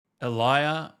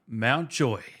Eliah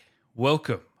Mountjoy,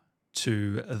 welcome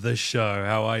to the show.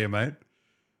 How are you, mate?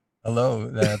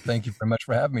 Hello. Thank you very much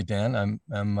for having me, Dan.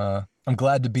 I'm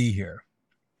glad to be here.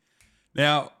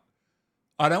 Now,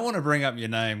 I don't want to bring up your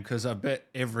name because I bet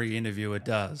every interviewer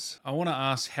does. I want to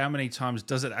ask, how many times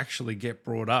does it actually get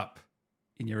brought up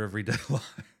in your everyday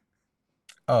life?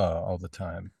 Oh, all the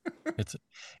time. It's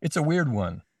it's a weird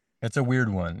one. It's a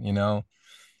weird one, you know.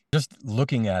 Just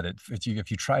looking at it, if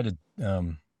you try to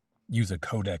use a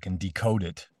codec and decode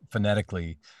it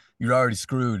phonetically, you're already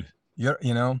screwed.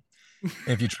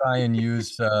 If you try and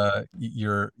use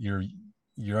your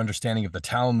understanding of the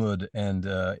Talmud and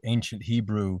ancient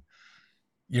Hebrew,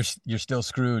 you're still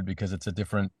screwed because it's a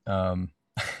different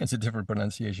it's a different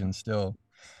pronunciation still.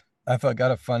 I've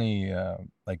got a funny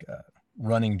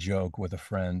running joke with a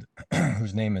friend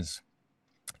whose name is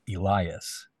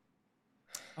Elias.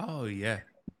 Oh, yeah.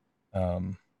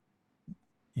 Um,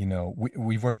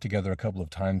 we've worked together a couple of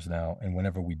times now, and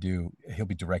whenever we do, he'll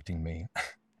be directing me.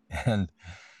 And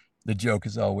the joke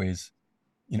is always,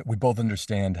 we both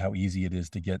understand how easy it is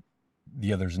to get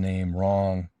the other's name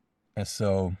wrong. And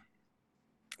so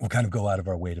we'll kind of go out of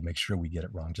our way to make sure we get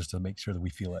it wrong, just to make sure that we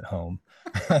feel at home.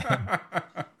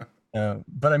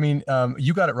 But I mean,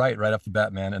 you got it right off the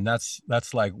bat, man. And that's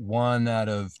like 1 out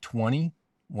of 20,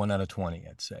 1 out of 20,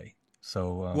 I'd say.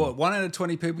 So, Well, 1 out of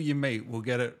 20 people you meet will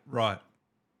get it right.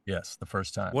 yes, the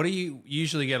first time. What do you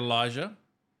usually get, Elijah?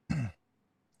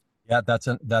 Yeah, that's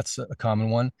a common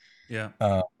one. Yeah.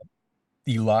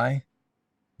 Eli,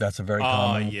 that's a very Oh,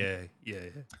 common one.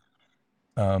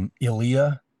 yeah.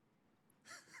 Ilya,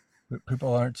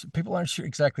 people aren't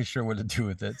exactly sure what to do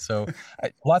with it. So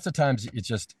lots of times it's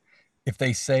just if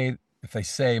they say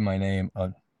my name,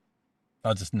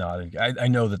 I'll just nod. I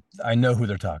know who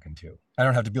they're talking to. I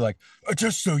don't have to be like,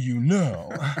 just so you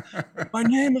know, my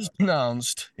name is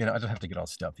pronounced. I don't have to get all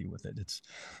stuffy with it.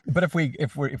 But if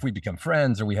we become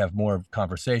friends or we have more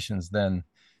conversations, then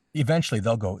eventually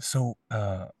they'll go, so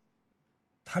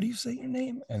how do you say your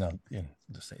name? And I'll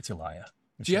just say it's Eliah.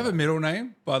 Do you have a middle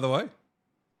name, by the way?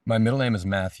 My middle name is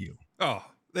Matthew. Oh,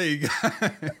 there you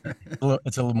go.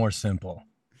 It's a little more simple,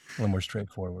 a little more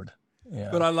straightforward. Yeah.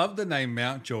 But I love the name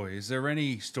Mountjoy. Is there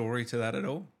any story to that at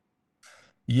all?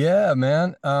 Yeah,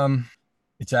 man.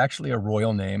 It's actually a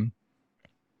royal name.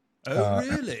 Oh,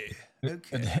 really?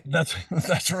 Okay.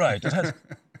 That's right. It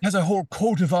has a whole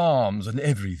coat of arms and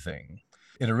everything.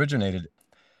 It originated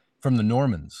from the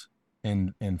Normans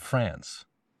in France,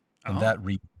 in that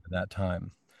region at that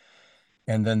time.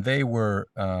 And then they were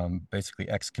basically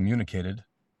excommunicated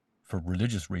for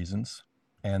religious reasons,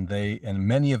 and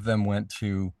many of them went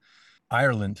to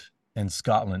Ireland and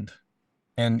Scotland,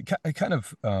 and kind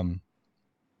of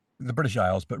the British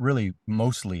Isles, but really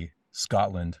mostly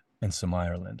Scotland and some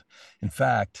Ireland. In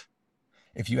fact,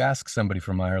 if you ask somebody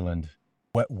from Ireland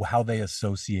how they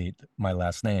associate my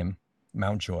last name,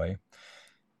 Mountjoy,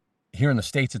 here in the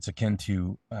States, it's akin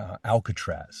to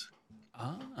Alcatraz.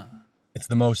 It's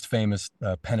the most famous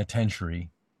penitentiary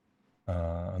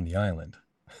on the island.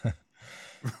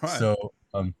 Right. So,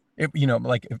 it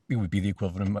would be the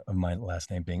equivalent of my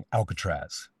last name being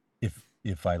Alcatraz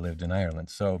if I lived in Ireland.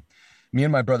 So, me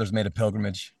and my brothers made a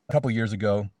pilgrimage a couple years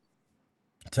ago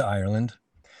to Ireland,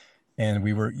 and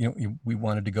we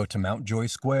wanted to go to Mountjoy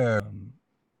Square,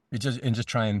 just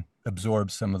try and absorb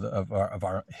some of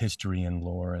our history and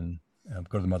lore, and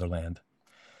go to the motherland.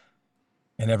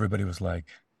 And everybody was like,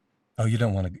 "Oh, you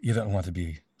don't want to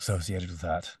be associated with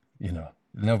that.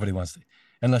 Nobody wants to,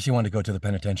 unless you want to go to the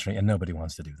penitentiary, and nobody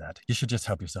wants to do that. You should just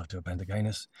help yourself to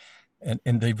appendicitis."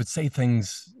 And they would say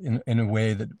things in a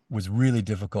way that was really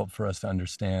difficult for us to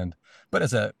understand. But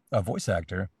as a voice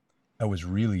actor, I was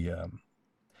really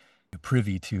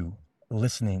privy to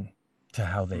listening to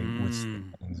how they would say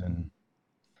things. And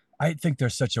I think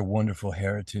there's such a wonderful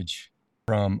heritage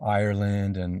from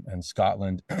Ireland and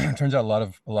Scotland. Turns out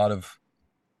a lot of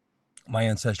my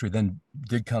ancestry then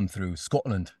did come through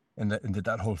Scotland, and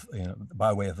that whole,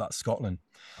 by way of that Scotland.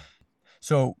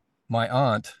 So my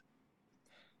aunt,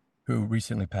 who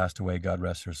recently passed away, God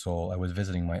rest her soul, I was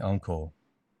visiting my uncle.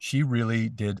 She really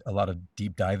did a lot of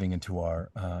deep diving into our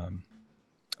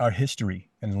history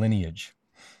and lineage,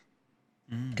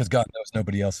 because God knows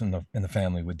nobody else in the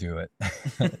family would do it.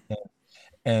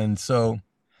 And so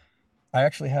I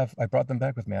brought them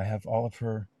back with me. I have all of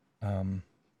her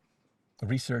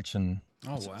research and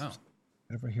wow,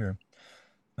 over here.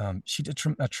 She did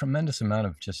a tremendous amount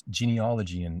of just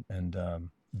genealogy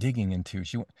and digging into.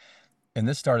 And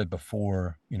this started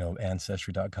before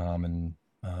Ancestry.com and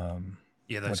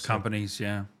those companies,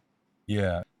 yeah.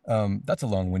 That's a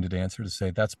long-winded answer to say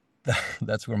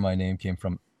that's where my name came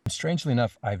from. Strangely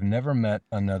enough, I've never met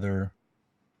another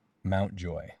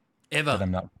Mountjoy that Ever.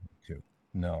 I'm not to.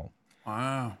 No.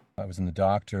 Wow. I was in the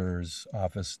doctor's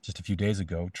office just a few days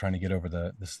ago trying to get over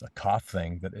this cough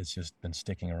thing that has just been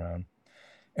sticking around.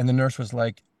 And the nurse was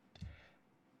like,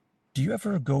 "Do you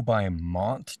ever go by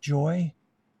Montjoy?"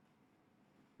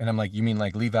 And I'm like, "You mean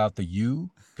like leave out the U?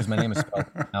 Because my name is spelled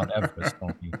Mount Everest,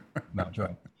 only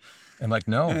Mountjoy." And like,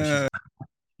 no, she's Uh,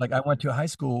 like, I went to high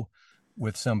school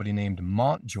with somebody named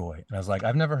Montjoy. And I was like,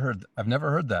 I've never heard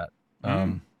that. mm.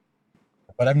 Um,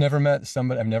 but I've never met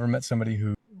somebody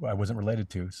who I wasn't related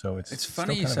to. So It's it's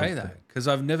funny still you kind of a say that because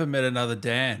I've never met another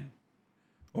Dan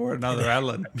or another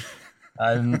Alan.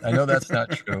 I know that's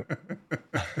not true.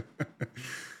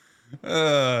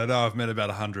 No, I've met about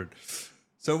 100.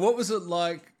 So, what was it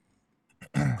like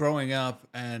growing up?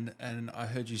 And I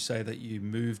heard you say that you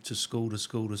moved to school to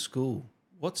school to school.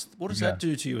 What does that Yeah,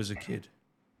 do to you as a kid?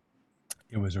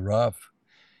 it was rough.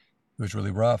 It was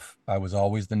really rough. I was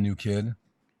always the new kid,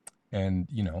 and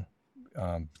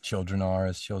children are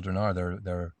as children are.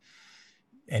 They're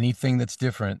anything that's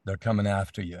different, they're coming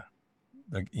after you.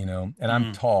 And I'm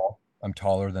Mm. tall. I'm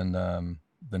taller than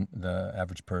the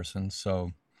average person.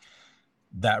 So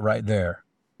that right there,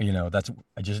 that's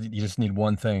you just need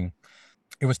one thing.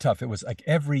 It was tough. It was like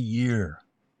every year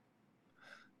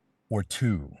or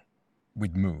two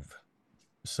we'd move.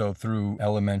 So through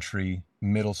elementary,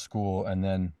 middle school, and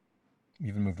then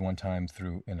even moved one time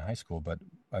through in high school, but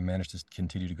I managed to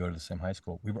continue to go to the same high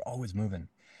school. We were always moving.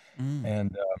 Mm.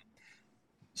 And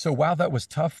so while that was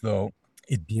tough, though,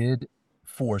 it did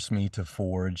force me to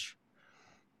forge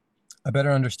a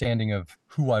better understanding of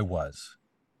who I was.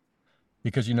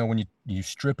 Because, when you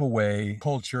strip away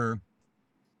culture,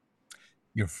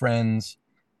 your friends,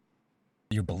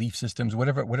 your belief systems,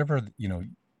 whatever,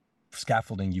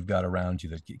 scaffolding you've got around you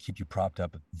that keep you propped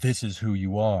up, this is who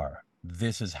you are.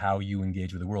 This is how you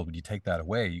engage with the world. When you take that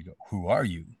away, you go, who are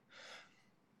you?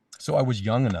 So I was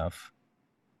young enough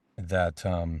that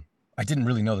I didn't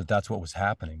really know that that's what was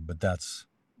happening, but that's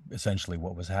essentially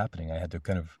what was happening. I had to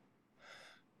kind of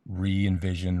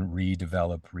re-envision,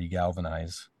 redevelop,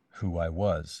 regalvanize who I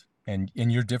was. And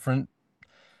you're different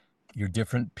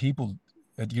people.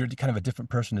 You're kind of a different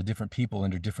person to different people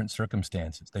under different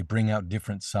circumstances. They bring out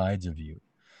different sides of you.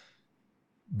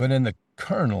 But in the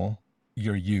kernel,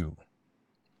 you're you.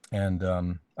 And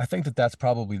I think that that's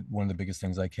probably one of the biggest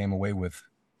things I came away with,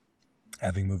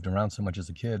 having moved around so much as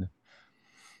a kid.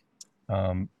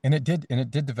 And it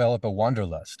did develop a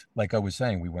wanderlust. Like I was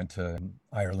saying, we went to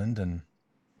Ireland, and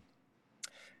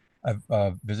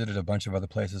I've visited a bunch of other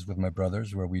places with my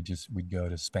brothers where we'd go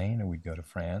to Spain, or we'd go to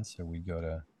France, or we'd go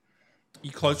to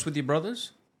You close with your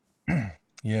brothers?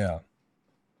 yeah,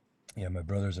 yeah. My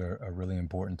brothers are really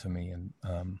important to me,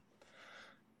 and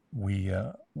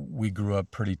we grew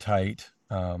up pretty tight.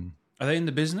 Are they in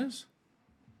the business?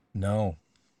 No,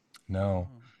 no,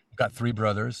 I've got three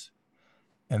brothers,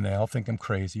 and they all think I'm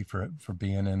crazy for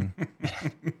being in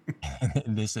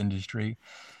in this industry,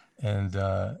 and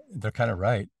they're kind of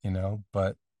right,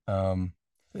 But um,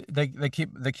 they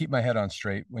keep my head on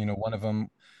straight. One of them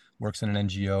works in an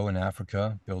NGO in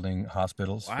Africa, building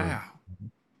hospitals for Wow,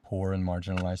 poor and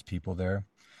marginalized people there.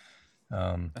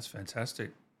 Um, that's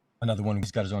fantastic. Another one, he's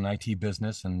got his own IT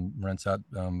business and rents out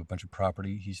a bunch of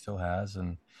property he still has,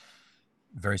 and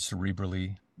very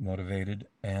cerebrally motivated.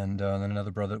 And then another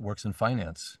brother that works in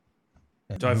finance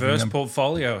and moving Diverse them.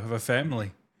 portfolio of a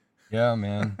family. Yeah,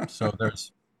 man. So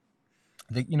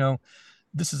they,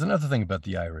 this is another thing about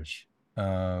the Irish.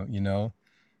 Uh, you know,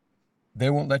 they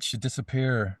won't let you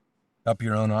disappear up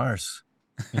your own arse.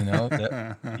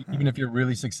 That even if you're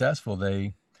really successful,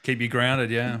 Keep you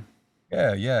grounded, yeah.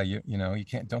 yeah, you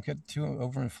can't, don't get too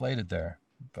overinflated there,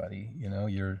 buddy.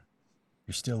 You're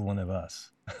still one of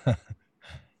us.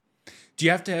 Do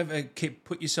you have to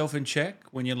put yourself in check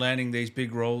when you're landing these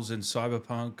big roles in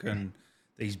Cyberpunk and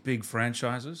these big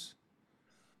franchises?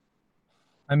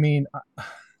 I mean,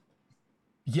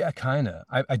 yeah, kind of.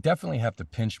 I definitely have to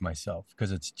pinch myself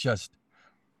because it's just,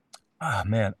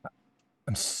 man,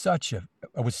 I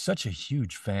was such a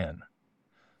huge fan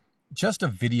just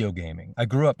of video gaming. I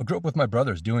grew up with my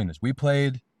brothers doing this. We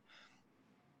played,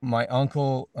 my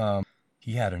uncle,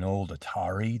 he had an old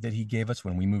Atari that he gave us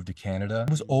when we moved to Canada.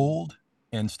 It was old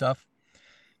and stuff,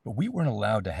 but we weren't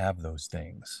allowed to have those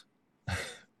things.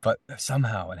 But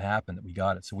somehow it happened that we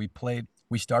got it. So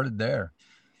we started there.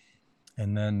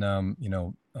 And then,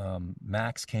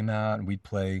 Max came out, and we'd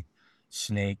play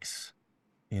Snakes,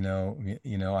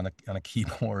 on a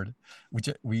keyboard.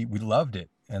 We loved it.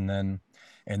 And then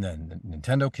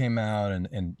Nintendo came out,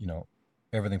 and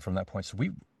everything from that point. So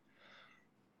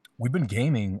we've been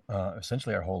gaming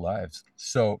essentially our whole lives.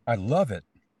 So I love it.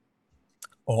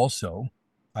 Also,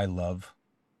 I love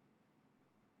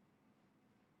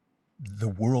the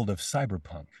world of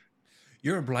cyberpunk.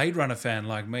 You're a Blade Runner fan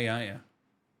like me, aren't you?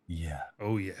 Yeah.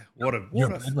 Oh yeah. You're a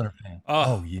Blade Runner fan. Oh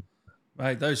Oh, yeah.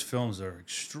 mate, those films are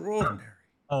extraordinary.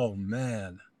 Oh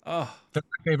man. Oh, They're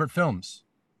my favorite films.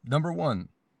 Number one.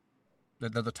 They're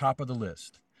the top of the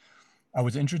list. I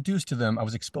was introduced to them. I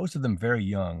was exposed to them very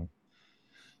young,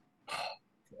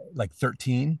 like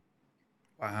 13.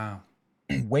 wow.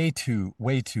 Way too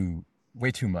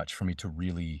much for me to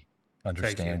really Take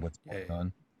understand in. what's Yeah, going yeah.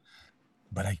 on.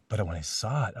 But when I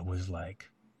saw it, I was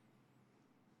like,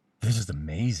 this is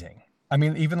amazing. I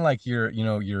mean, even like your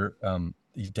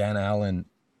Dan Allen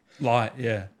Light,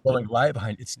 yeah. blowing light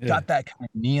behind it's Yeah. got that kind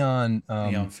of neon.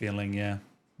 Neon feeling, yeah.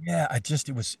 Yeah, it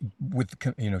was with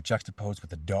juxtaposed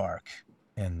with the dark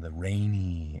and the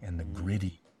rainy and the Mm.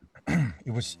 gritty.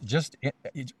 It was just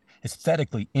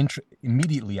aesthetically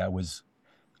immediately I was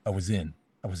in.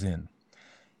 I was in.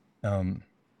 Um,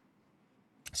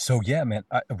 so yeah, man,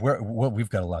 we've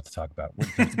got a lot to talk about when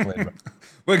it comes to Blade Runner.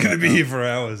 We're gonna But be here for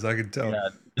hours, I can tell. yeah,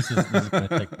 this is going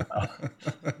to take a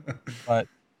while.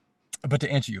 But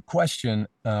to answer your question,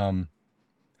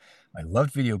 I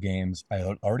loved video games. I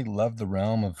already loved the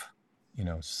realm of,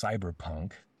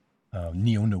 cyberpunk,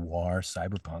 neo noir,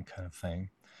 cyberpunk kind of thing.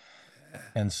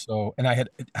 And so, and I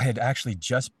had actually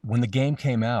just when the game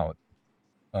came out,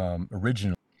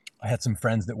 originally, I had some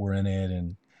friends that were in it,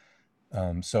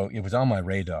 and so it was on my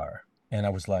radar. And I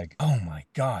was like, oh my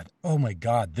God,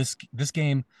 this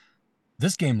game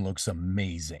looks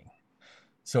amazing.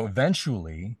 So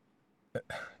eventually,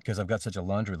 because I've got such a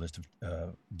laundry list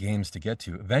of games to get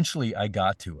to, eventually I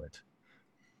got to it,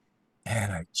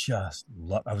 and I just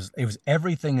love. It was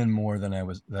everything and more than I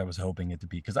was hoping it to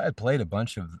be, because I had played a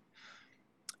bunch of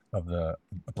the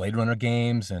Blade Runner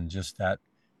games and just that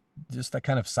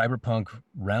kind of cyberpunk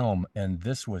realm, and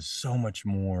this was so much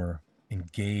more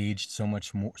engaged, so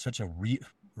much more, such a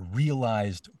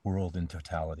realized world in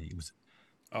totality.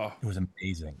 Oh. It was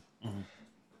amazing. Mhm.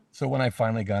 So when I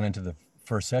finally got into the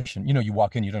first session, you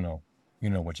walk in, you don't know,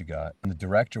 what you got, and the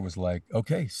director was like,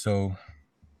 "Okay, so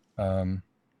um,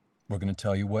 we're going to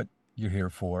tell you what you're here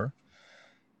for.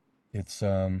 It's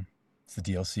the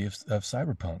DLC of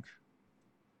Cyberpunk,"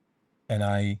 and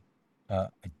I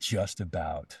just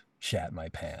about shat my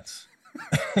pants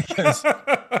because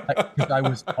I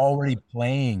was already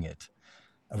playing it.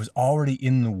 I was already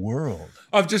in the world.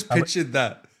 I've just I, pictured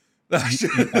that. I've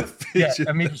yeah, just yeah.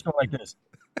 I pictured mean, that. just go like this.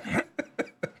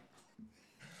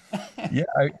 Yeah,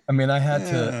 I mean, I had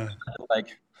to Yeah.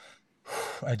 like,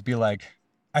 I'd be like,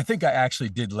 I think I actually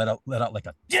did let out like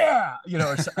a yeah,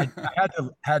 or so, I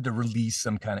had to release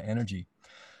some kind of energy,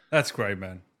 That's great,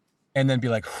 man. and then be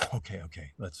like, okay,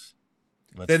 let's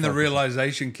Then the focus.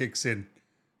 realization kicks in.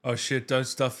 Oh shit, don't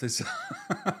stuff this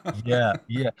up. Yeah,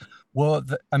 yeah. Well,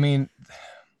 I mean,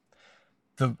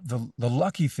 the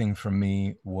lucky thing for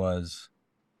me was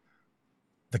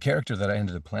the character that I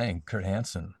ended up playing, Kurt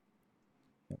Hansen,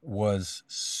 was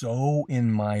so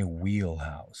in my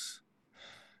wheelhouse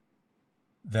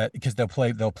that because they'll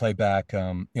play back.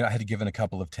 I had to give in a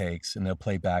couple of takes, and they'll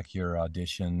play back your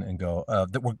audition and go,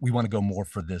 we want to go more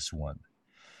for this one,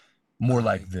 more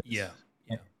like Yeah, this.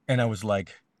 yeah. And I was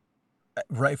like,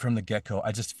 right from the get-go,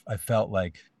 I felt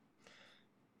like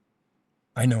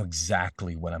I know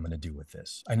exactly what I'm going to do with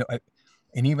this. And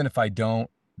even if I don't,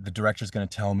 the director's going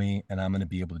to tell me, and I'm going to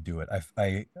be able to do it.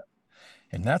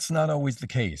 And that's not always the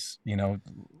case, No,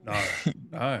 no,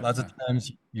 Lots no. of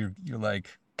times you're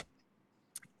like,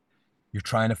 you're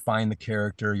trying to find the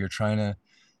character, you're trying to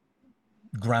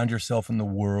ground yourself in the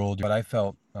world. But I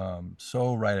felt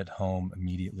so right at home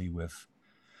immediately with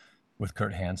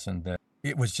Kurt Hansen that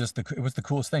it was the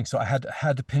coolest thing. So I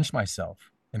had to pinch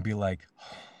myself and be like,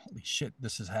 holy shit,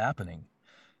 this is happening.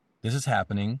 This is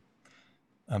happening.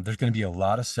 There's going to be a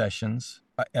lot of sessions.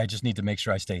 I just need to make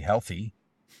sure I stay healthy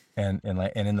and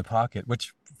in the pocket,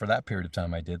 which for that period of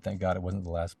time I did. Thank God it wasn't the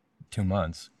last 2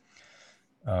 months.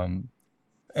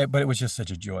 But it was just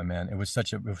such a joy, man. It was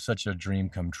such a dream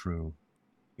come true.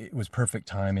 It was perfect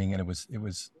timing, and it was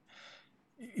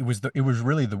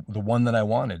really the one that I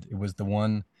wanted. It was the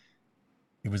one.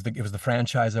 It was the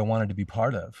franchise I wanted to be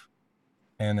part of,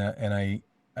 and I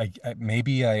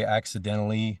maybe I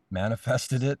accidentally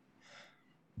manifested it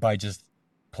by just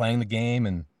playing the game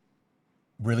and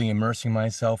really immersing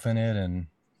myself in it. And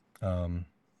um,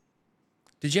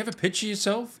 Did you ever picture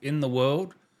yourself in the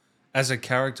world as a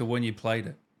character when you played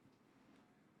it?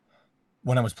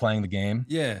 when I was playing the game,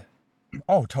 Yeah.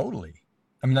 oh, totally.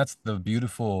 I mean, that's the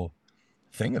beautiful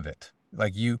thing of it.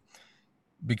 Like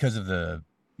because of the,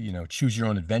 choose your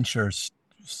own adventure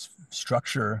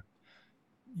structure,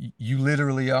 you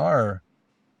literally are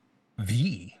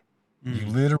V. You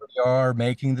Mm. literally are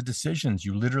making the decisions.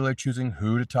 You literally are choosing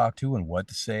who to talk to and what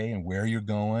to say and where you're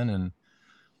going. And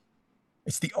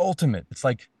it's the ultimate. It's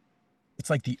like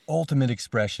the ultimate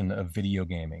expression of video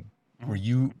gaming, where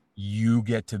Mm. you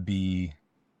get to be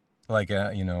like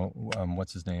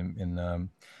what's his name in the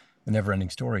Never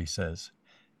Ending Story says,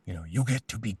 you get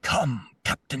to become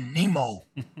Captain Nemo.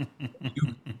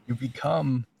 You you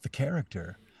become the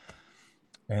character.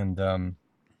 And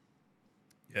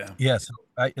Yeah. yeah, so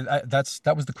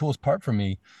that was the coolest part for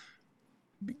me,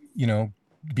 you know,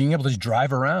 being able to just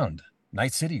drive around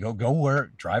Night City, go where,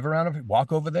 drive around,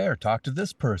 walk over there, talk to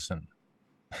this person.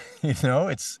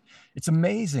 It's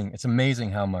amazing. It's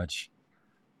amazing how much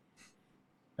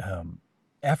um,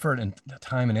 effort and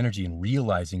time and energy in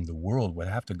realizing the world would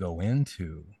have to go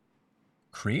into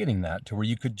creating that, to where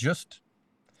you could just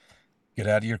get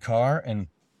out of your car and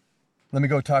let me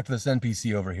go talk to this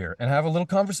NPC over here and have a little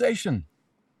conversation.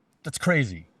 That's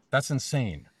crazy. That's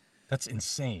insane. That's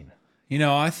insane.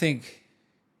 I think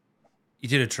you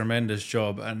did a tremendous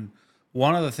job. And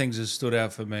one of the things that stood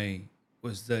out for me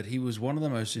was that he was one of the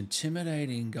most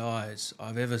intimidating guys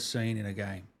I've ever seen in a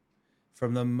game.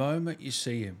 From the moment you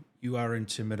see him, you are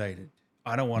intimidated.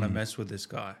 I don't want to Mm. mess with this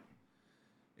guy.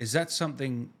 Is that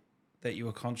something that you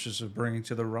were conscious of bringing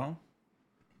to the role?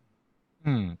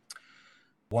 Hmm.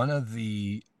 One of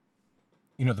the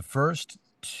first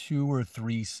 2 or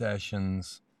 3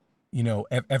 sessions,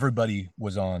 everybody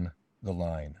was on the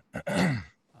line.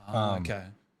 Ah, um, okay.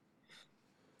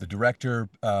 the director,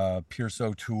 Pierce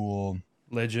O'Toole,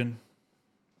 Legend.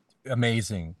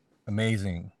 amazing,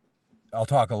 amazing. I'll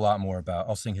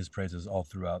sing his praises all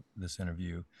throughout this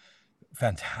interview.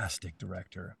 Fantastic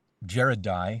director. Jared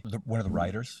Dye, one of the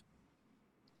writers,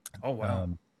 Oh, wow.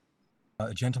 um,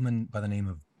 a gentleman by the name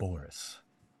of Boris.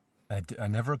 I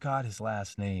never got his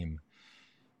last name,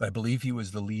 but I believe he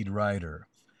was the lead writer.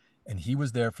 And he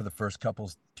was there for the first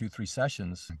couple, 2, 3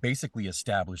 sessions, basically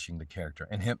establishing the character.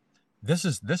 And him, this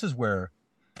is where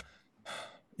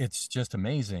it's just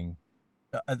amazing.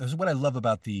 This is what I love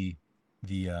about the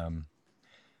um,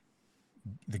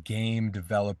 the game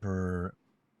developer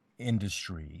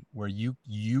industry, where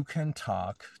you can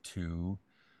talk to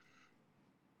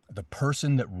the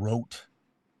person that wrote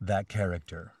that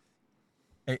character.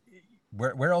 Eh,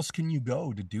 where else can you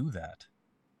go to do that?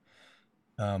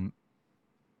 Um,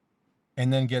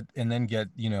 and then get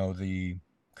the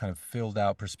kind of filled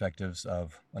out perspectives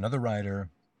of another writer,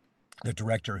 the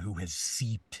director who has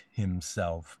seeped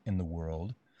himself in the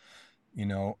world. You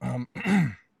know, um,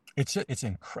 it's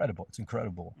incredible. It's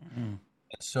incredible. Mm.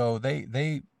 So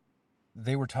they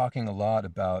were talking a lot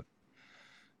about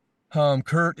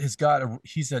Kurt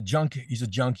he's a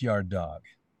junkyard dog.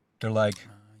 They're like,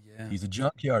 Yeah. he's a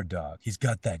junkyard dog. He's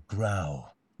got that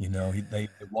growl. They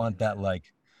want that,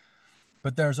 like,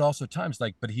 but there's also times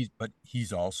like, but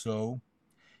he's also,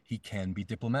 he can be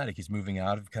diplomatic. He's moving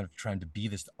out of kind of trying to be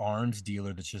this arms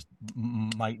dealer that's just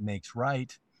might makes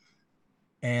right,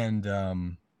 and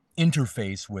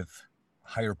interface with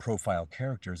higher profile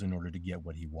characters in order to get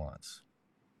what he wants.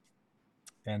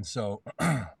 And so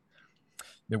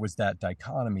there was that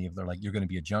dichotomy of, they're like, you're going to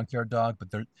be a junkyard dog,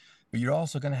 but you're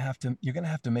also going to have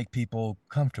to make people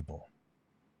comfortable.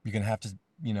 You're going to have to,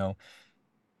 you know,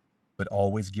 but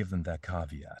always give them that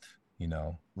caveat,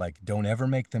 like, don't ever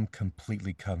make them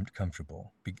completely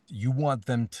comfortable. You want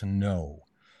them to know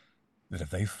that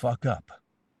if they fuck up,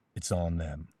 it's on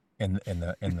them, and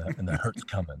the hurt's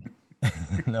coming.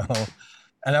 you know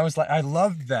and I was like, I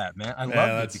loved that, man. I Yeah,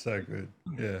 loved it that's so good.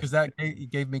 Yeah. because that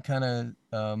gave me kind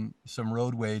of some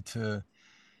roadway to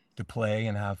play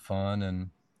and have fun. And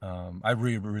I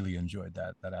really really enjoyed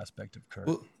that aspect of Kurt.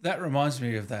 Well, that reminds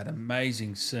me of that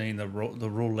amazing scene, the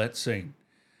roulette scene.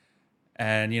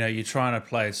 And you're trying to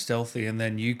play it stealthy, and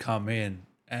then you come in,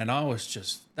 and I was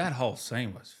just that whole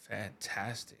scene was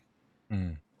fantastic.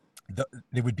 Mm.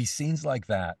 There would be scenes like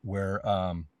that where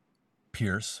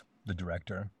Pierce, the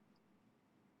director,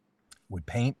 would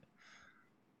paint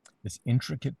this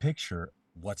intricate picture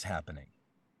of what's happening,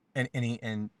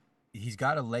 and he's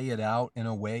got to lay it out in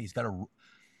a way. He's got to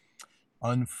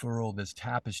unfurl this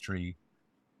tapestry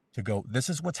to go, this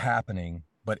is what's happening,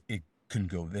 but it can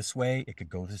go this way, it could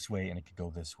go this way, and it could go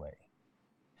this way.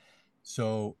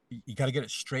 So you got to get it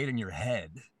straight in your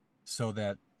head, so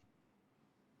that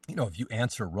if you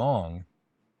answer wrong,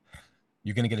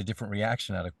 you're going to get a different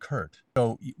reaction out of Kurt.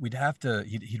 So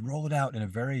he'd roll it out in a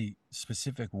very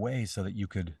specific way so that you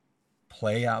could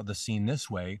play out the scene this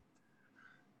way.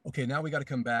 Okay, now we got to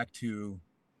come back to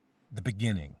the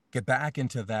beginning. Get back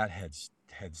into that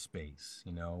headspace,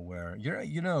 where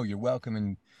you're welcome,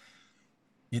 and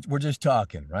we're just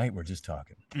talking, right? We're just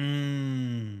talking.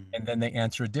 Mm. And then they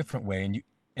answer a different way,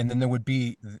 and then there would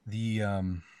be the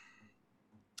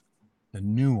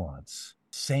nuance,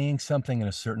 saying something in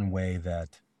a certain way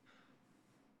that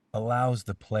allows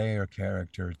the player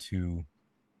character to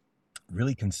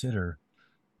really consider,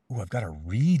 oh, I've got to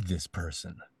read this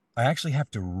person. I actually have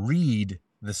to read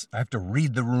this. I have to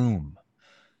read the room.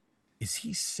 Is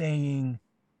he saying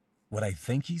what I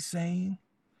think he's saying?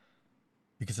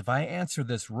 Because if I answer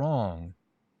this wrong,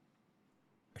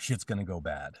 shit's going to go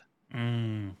bad.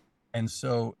 Mm. And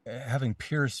so having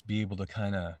Pierce be able to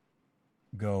kind of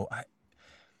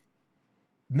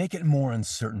make it more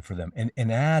uncertain for them, and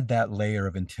add that layer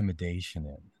of intimidation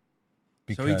in,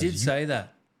 So he because did say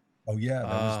that. oh yeah, that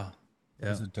was Ah, that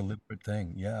yeah. was a deliberate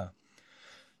thing. Yeah.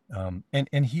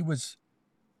 And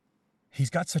he's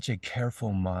got such a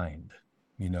careful mind,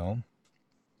 you know,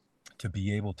 to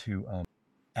be able to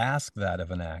ask that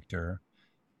of an actor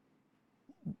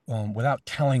without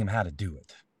telling him how to do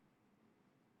it.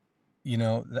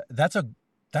 That's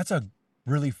a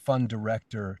really fun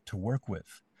director to work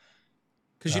with.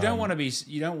 Because you don't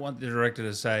want the director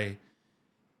to say,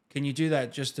 "Can you do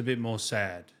that just a bit more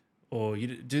sad?" Or you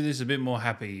do this a bit more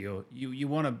happy, or you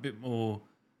want a bit more.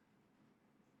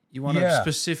 You want a Yeah.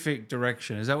 specific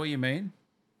direction. Is that what you mean?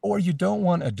 Or you don't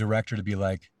want a director to be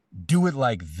like, do it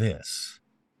like this.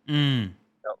 Mm.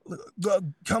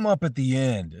 Come up at the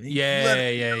end. Let it Yeah,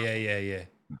 yeah, yeah, yeah,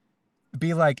 yeah.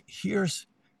 be like, here's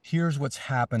what's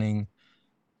happening,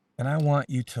 and I want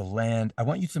you to land. I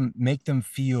want you to make them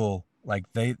feel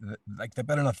like they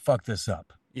better not fuck this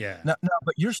up. Yeah. No,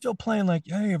 but you're still playing like,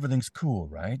 hey, everything's cool,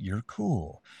 right? You're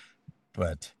cool.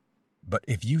 But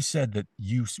if you said that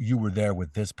you were there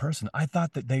with this person, I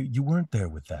thought that you weren't there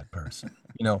with that person.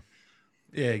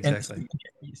 Yeah, And exactly.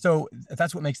 so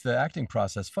that's what makes the acting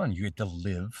process fun. You get to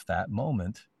live that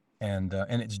moment, and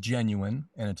it's genuine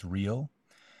and it's real,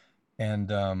 and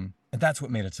that's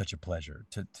what made it such a pleasure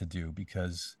to do,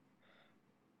 because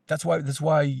that's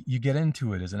why you get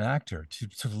into it as an actor,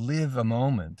 to live a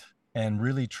moment and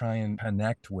really try and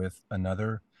connect with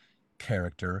another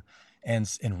character, and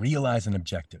realize an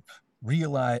objective,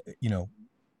 realize,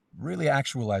 really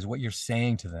actualize what you're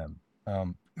saying to them.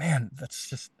 Man,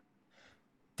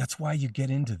 that's why you get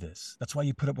into this. That's why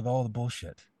you put up with all the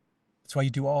bullshit. That's why you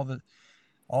do all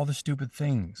the stupid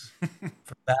things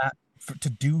to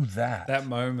do that. That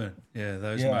moment. Yeah,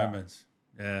 those Yeah. moments.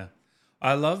 Yeah.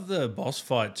 I love the boss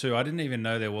fight too. I didn't even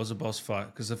know there was a boss fight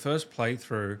because the first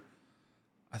playthrough,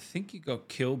 I think you got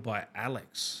killed by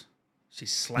Alex. She Hmm.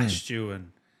 slashed you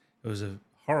and it was a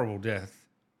horrible death.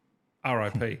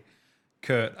 R.I.P.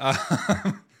 Kurt.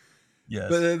 But Yes.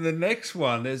 then the next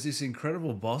one, there's this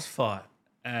incredible boss fight.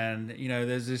 And,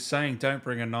 there's this saying, don't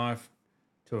bring a knife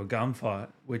to a gunfight,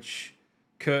 which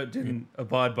Kurt Yeah. didn't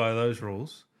abide by those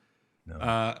rules. No.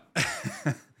 Uh,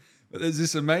 but there's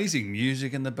this amazing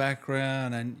music in the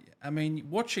background. And, I mean,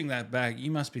 watching that back,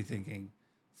 you must be thinking,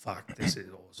 fuck, this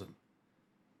is awesome.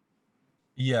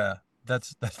 Yeah.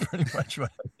 That's pretty much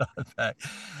what I thought back.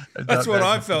 I That's thought what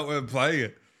back. I felt when playing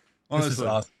it, This is honestly.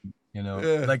 awesome.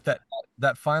 Yeah. Like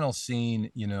that final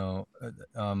scene. There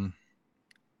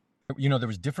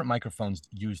was different microphones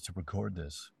used to record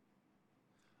this.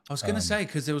 I was going to Um, say,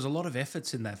 because there was a lot of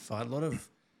efforts in that fight.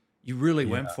 You really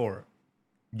yeah, went for it.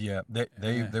 yeah. They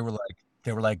they Yeah. they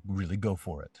were like, really go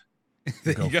for it,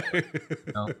 There go you for it. go.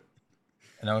 You know?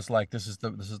 And I was like, this is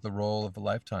the role of a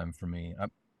lifetime for me.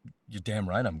 You're damn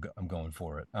right. I'm going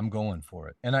for it. I'm going for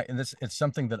it. And it's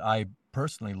something that I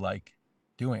personally like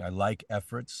doing. I like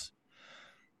efforts.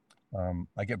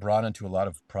 I get brought into a lot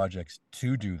of projects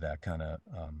to do that kind of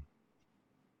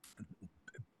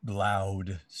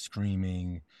loud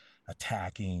screaming,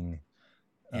 attacking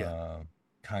Yeah.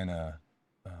 kind of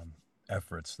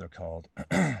efforts, they're called.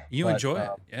 You But enjoy it.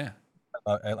 Yeah.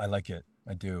 I like it.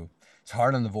 I do. It's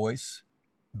hard on the voice,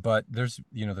 but there's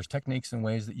techniques and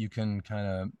ways that you can kind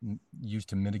of use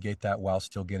to mitigate that while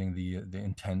still getting the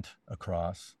intent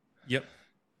across. Yep.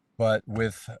 But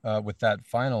with that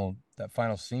final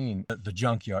scene, the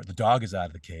junkyard, the dog is out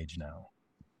of the cage now.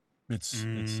 It's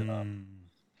it's Mm.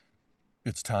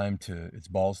 it's time to it's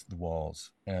balls to the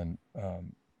walls. And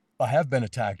I have been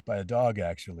attacked by a dog,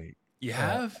 actually, You uh,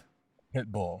 have?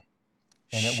 pit bull,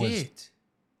 and it was Shit.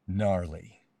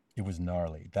 gnarly. It was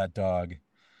gnarly. That dog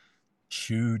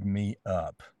chewed me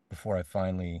up before I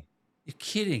finally. You're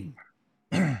kidding.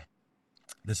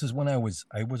 This is when I was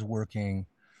working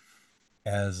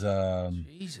as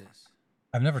Jesus.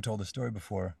 I've never told this story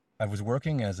before. I was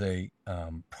working as a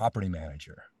property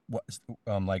manager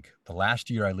like the last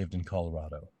year I lived in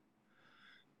Colorado,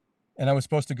 and I was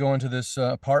supposed to go into this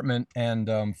apartment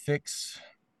and fix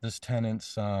this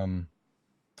tenant's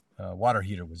water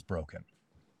heater was broken.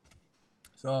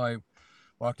 So I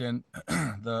walked in.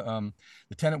 The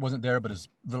tenant wasn't there, but his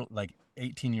little like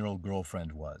 18-year-old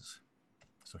girlfriend was.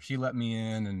 So she let me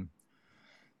in, and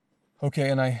okay,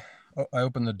 and I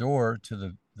opened the door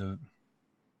to the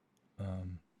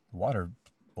water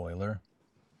boiler,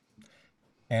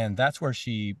 and that's where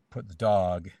she put the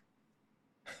dog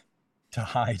to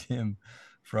hide him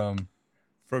from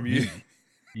From you. me.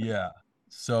 Yeah.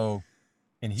 So,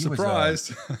 and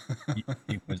Surprised. he,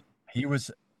 he was he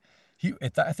was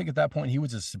I think at that point he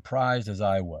was as surprised as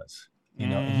I was, and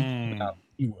he came Mm. out,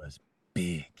 he was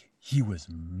big, he was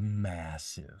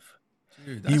massive,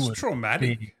 Dude, he that's was a big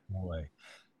traumatic. boy.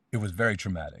 It was very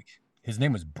traumatic. His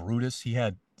name was Brutus. He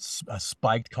had a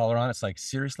spiked collar on. It's like,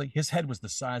 seriously, his head was the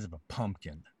size of a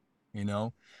pumpkin, you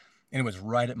know, and it was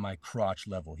right at my crotch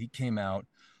level. He came out,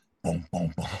 boom,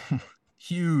 boom, boom,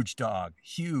 huge dog,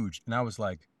 huge. And I was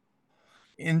like,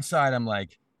 inside, I'm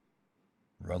like,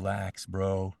 relax,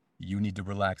 bro. You need to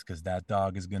relax because that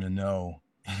dog is going to know.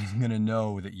 He's going to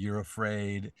know that you're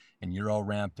afraid and you're all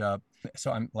ramped up.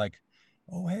 So I'm like,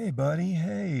 oh, hey, buddy.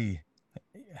 Hey,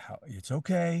 it's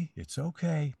okay. It's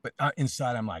okay. But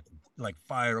inside, I'm like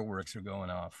fireworks are going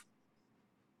off.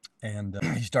 And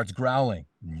he starts growling,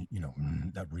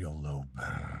 that real low.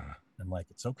 I'm like,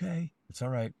 it's okay. It's all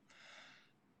right.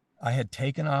 I had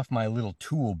taken off my little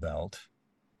tool belt,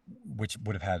 which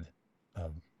would have had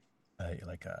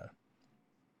like a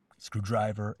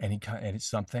screwdriver, any kind, any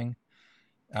something.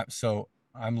 So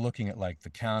I'm looking at like the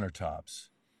countertops.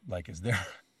 Like, is there,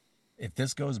 if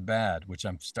this goes bad, which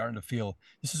I'm starting to feel,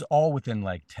 this is all within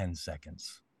like 10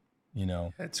 seconds, you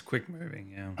know? It's quick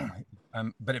moving, yeah.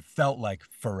 But it felt like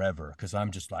forever because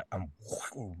I'm just like, I'm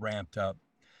ramped up.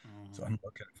 So Mm.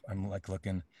 I'm like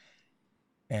looking.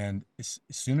 And as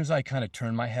soon as I kind of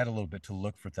turn my head a little bit to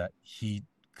look for that, he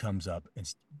comes up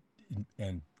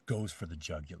and goes for the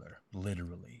jugular,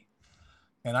 literally.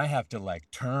 And I have to like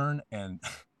turn and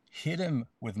hit him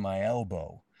with my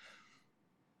elbow.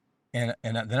 And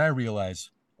then I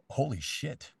realize, holy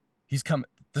shit, he's coming.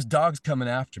 This dog's coming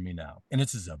after me now, and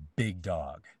this is a big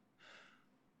dog.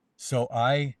 So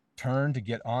I turn to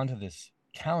get onto this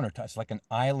countertop. It's like an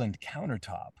island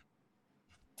countertop.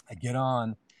 I get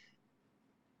on,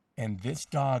 and this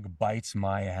dog bites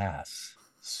my ass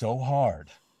so hard.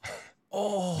 It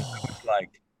was Oh,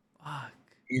 like, fuck.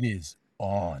 it is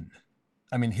on.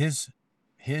 I mean, his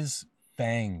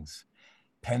fangs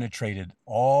penetrated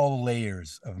all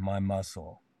layers of my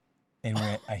muscle and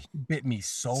he bit me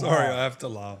so Sorry, hard. I have to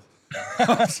laugh.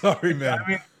 I'm sorry, man. I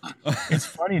mean, it's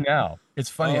funny now. It's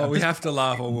funny. Oh, we This have to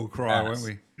laugh or we'll cry, won't ass.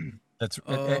 we? That's at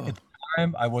Oh. the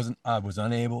time I was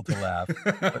unable to laugh,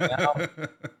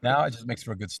 but now it just makes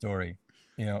for a good story.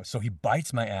 So he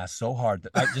bites my ass so hard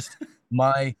that I just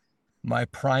my my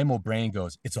primal brain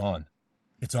goes, it's on.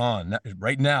 It's on.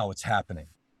 Right now it's happening.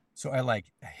 So I like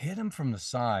hit him from the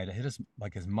side. I hit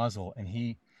his muzzle, and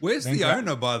he Where's then the grabbed.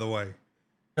 owner, by the way?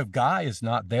 The guy is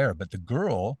not there, but the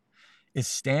girl is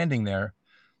standing there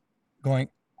going,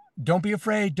 don't be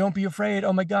afraid. Don't be afraid.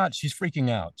 Oh my God. She's freaking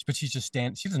out, but she's just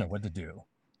standing. She doesn't know what to do.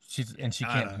 Yeah, And she I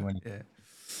can't know. do anything.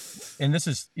 Yeah. And this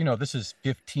is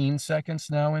 15 seconds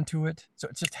now into it. So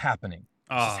it's just happening.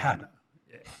 Oh, It's just I know. happening.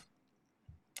 Yeah.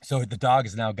 So the dog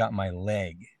has now got my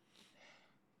leg,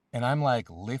 and I'm like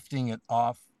lifting it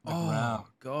off the ground. Oh,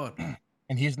 God.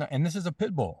 And he's not, and this is a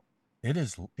pit bull. It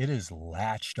is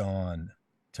latched on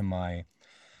to my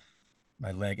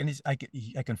leg, and I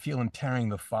can feel him tearing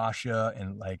the fascia,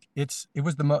 and like it's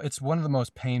one of the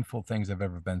most painful things I've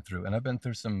ever been through, and I've been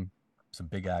through some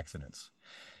big accidents.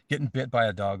 Getting bit by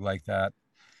a dog like that,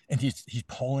 and he's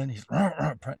pulling, he's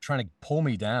trying to pull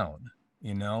me down,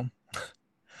 you know.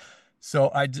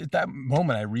 So at that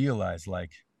moment I realized,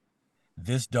 like,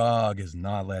 this dog is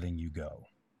not letting you go.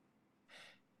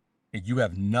 You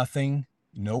have nothing,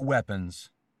 no weapons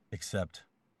except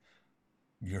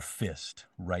your fist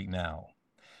right now.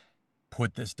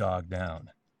 Put this dog down.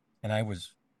 And I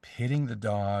was hitting the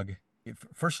dog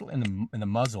first in the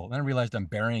muzzle. Then I realized I'm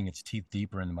burying its teeth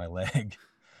deeper into my leg.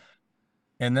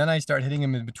 And then I start hitting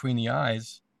him in between the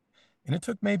eyes. And it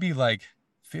took maybe like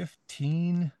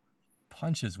 15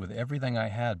 punches with everything I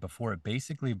had before it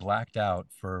basically blacked out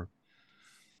for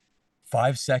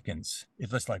 5 seconds. It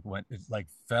just like it like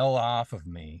fell off of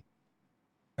me.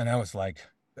 And I was like,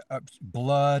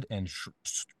 blood and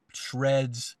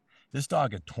shreds. This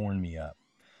dog had torn me up.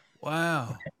 I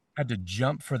Wow. had to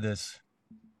jump for this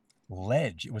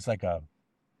ledge. It was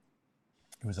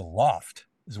a loft.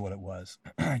 is what it was.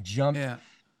 I jumped, Yeah.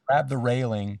 grabbed the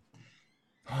railing.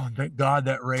 Oh, thank God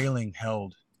that railing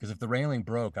held. Because if the railing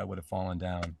broke, I would have fallen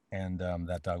down, and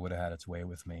that dog would have had its way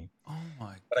with me. Oh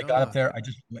my But I got up God. there. I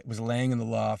just was laying in the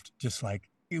loft, just like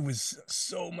it was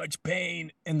so much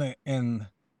pain, and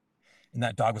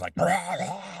that dog was like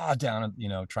down,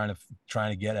 trying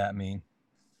to get at me.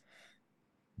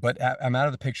 But I'm out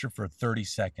of the picture for 30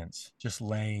 seconds, just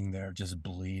laying there, just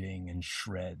bleeding in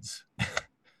shreds.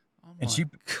 Oh And my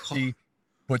God. she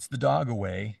puts the dog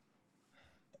away,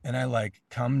 and I like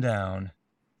come down,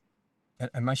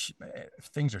 and my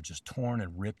things are just torn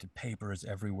and ripped, and paper is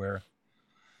everywhere.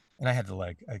 And I had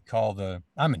to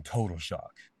I'm in total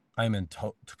shock. I'm in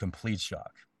complete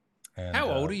shock. And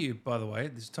How old are you, by the way,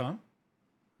 at this time?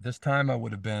 this time I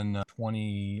would have been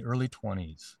early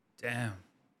 20s, Damn.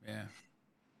 Yeah.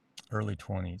 early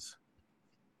 20s.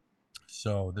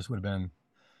 So this would have been,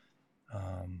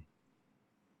 um,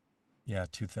 yeah,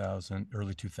 2000,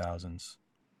 early 2000s.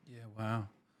 Yeah. Wow.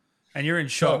 And you're in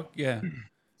So, shock. Yeah.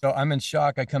 so I'm in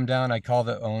shock. I come down, I call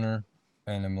the owner,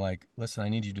 and I'm like, listen, I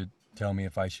need you to tell me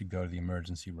if I should go to the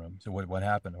emergency room. So what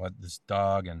happened? What this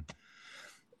dog? And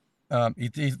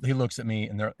he looks at me,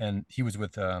 and he was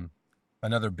with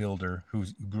another builder who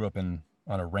grew up on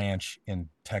a ranch in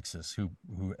Texas who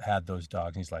had those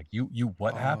dogs. And he's like, you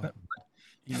what Oh, happened?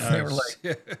 he They were knows.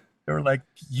 like, they were like,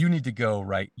 you need to go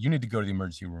to the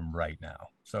emergency room right now.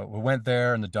 So we went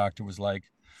there, and the doctor was like,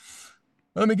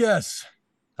 let me guess,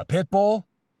 a pit bull?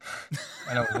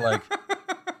 And I was like,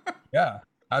 yeah,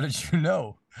 how did you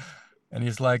know? And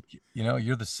he's like,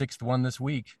 you're the sixth one this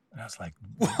week. And I was like,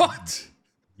 What?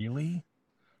 really?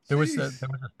 Jeez. There was a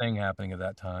thing happening at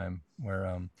that time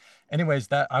where, anyways,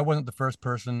 that I wasn't the first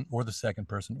person or the second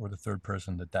person or the third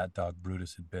person that dog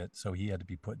Brutus had bit. So he had to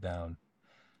be put down.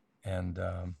 And,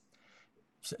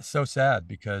 so sad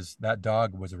because that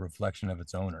dog was a reflection of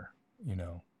its owner, I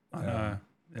know. Yeah,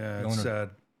 the it's owner sad.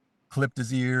 clipped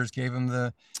his ears, gave him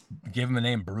the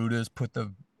name Brutus, put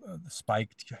the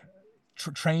spike,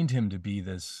 trained him to be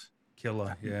this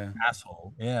Killer. Yeah.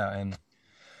 asshole. Yeah. And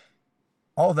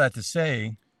all that to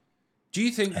say, Do you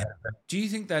think? Do you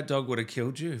think that dog would have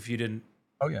killed you if you didn't?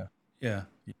 oh yeah, Yeah.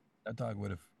 that dog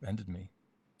would have ended me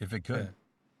if it Yeah. could.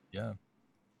 Yeah,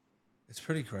 It's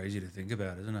pretty crazy to think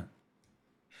about, isn't it?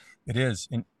 it is.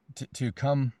 And to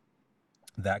come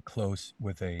that close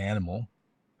with a animal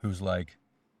who's like,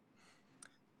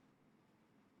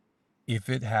 if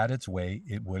it had its way,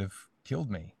 it would have killed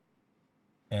me.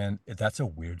 And that's a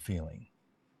weird feeling.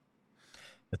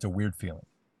 That's a weird feeling.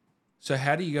 So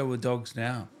how do you go with dogs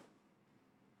now?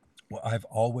 Well, I've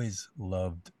always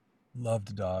loved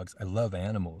dogs. I love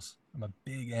animals. I'm a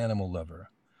big animal lover.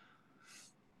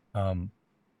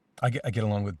 I get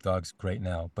along with dogs great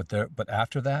now, but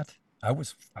after that, I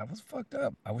was fucked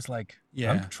up. I was like, I'm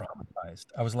Yeah. traumatized.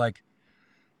 I was like,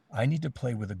 I need to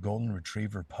play with a golden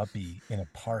retriever puppy in a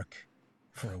park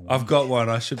for a I've got week. one.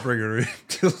 I should bring her in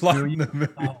to lighten the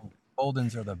mood. Oh,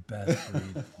 Goldens are the best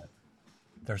breed.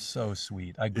 They're so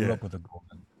sweet. I grew Yeah. up with a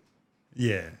golden.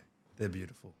 Yeah. They're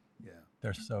beautiful. Yeah.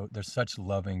 They're such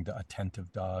loving,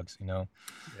 attentive dogs. Yeah.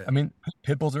 I mean,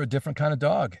 pit bulls are a different kind of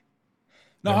dog.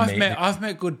 No, They're made. I've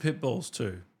met good pit bulls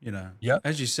too. Yep.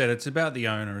 As you said, it's about the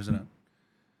owner, isn't it?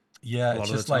 Yeah, A it's lot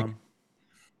of the just like time.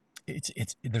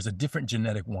 there's a different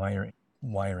genetic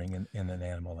wiring in an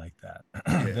animal like that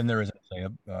Yeah. than there is in,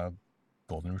 say, a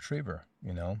golden retriever.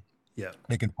 Yeah.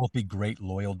 They can both be great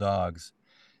loyal dogs,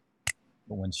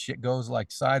 but when shit goes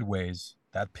like sideways,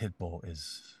 that pit bull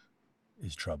is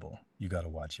trouble. You got to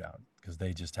watch out because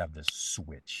they just have this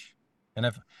switch. And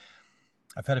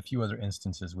I've had a few other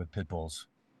instances with pit bulls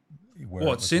where it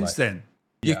What, was since like, then?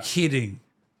 You're yeah. kidding.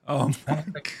 Oh my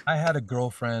I had a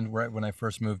girlfriend right when I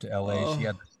first moved to LA. She God.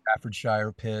 had the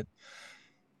Staffordshire pit.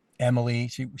 Emily,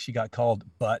 she got called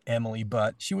Emily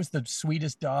Butt. She was the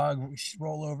sweetest dog. She'd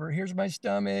roll over. Here's my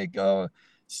stomach. Oh,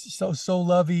 so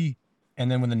lovey. And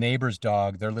then when the neighbor's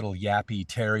dog, their little yappy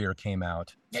terrier came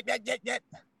out,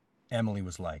 Emily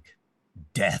was like,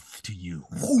 "Death to you!"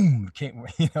 Boom, came,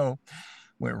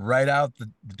 went right out the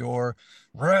door,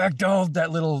 ragdolled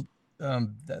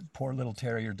that poor little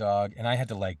terrier dog, and I had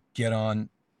to I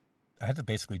had to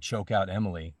basically choke out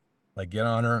Emily, like get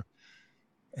on her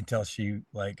until she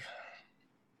like.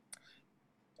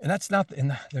 And that's not.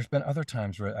 And there's been other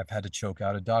times where I've had to choke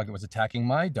out a dog that was attacking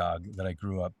my dog that I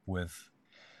grew up with,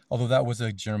 although that was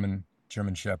a German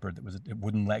Shepherd it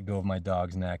wouldn't let go of my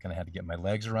dog's neck, and I had to get my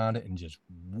legs around it and just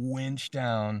winch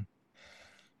down.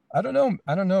 I don't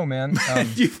know, man.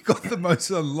 You've got the most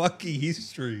unlucky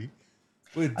history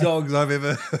with I, dogs I've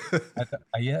ever heard.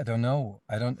 yeah, I don't know.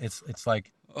 I don't. It's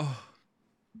like Oh,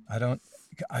 I don't.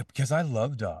 because I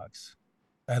love dogs.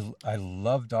 I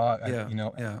love dog. Yeah, You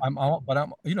know, yeah, I'm all, but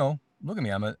I'm, you know, look at me.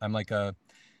 I'm like a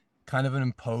kind of an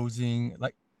imposing,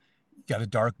 like, got a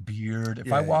dark beard.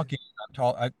 If I yeah, yeah. walk in, I'm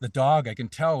tall. The dog, I can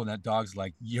tell when that dog's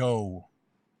like, yo,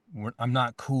 I'm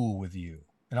not cool with you.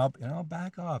 And I'll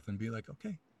back off and be like,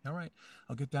 okay, all right,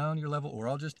 I'll get down your level, or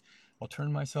I'll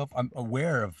turn myself. I'm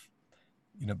aware of,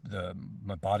 you know,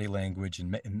 my body language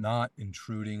and not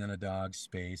intruding on a dog's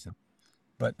space.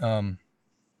 But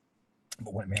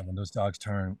when those dogs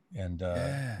turn and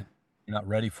Yeah. you're not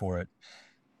ready for it,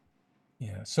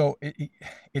 yeah. So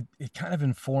it kind of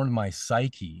informed my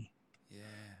psyche Yeah.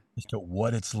 as to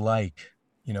what it's like,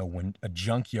 you know, when a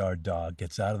junkyard dog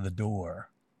gets out of the door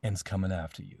and is coming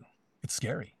after you. It's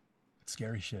scary. It's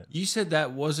scary shit. You said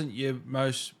that wasn't your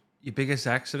biggest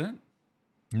accident?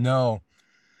 No,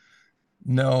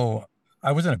 no.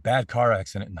 I was in a bad car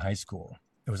accident in high school.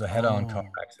 It was a head-on car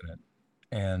Oh, accident,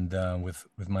 and with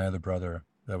my other brother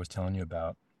that I was telling you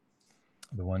about,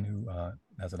 the one who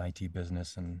has an IT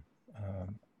business, and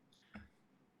um,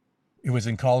 it was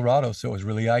in Colorado, so it was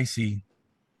really icy,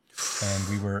 and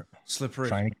we were slippery.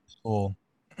 trying to get to school.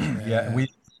 Yeah, and Yeah. we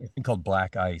a thing called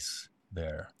black ice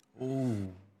there, Ooh.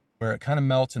 where it kind of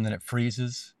melts and then it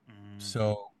freezes. Mm.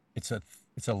 So it's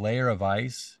a layer of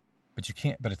ice, but you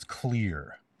can't, but it's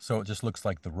clear. So it just looks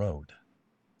like the road.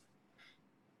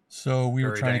 So we were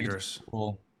Very trying to get to dangerous.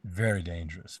 school. Very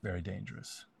dangerous, very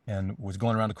dangerous. And was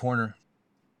going around the corner.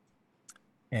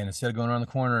 And instead of going around the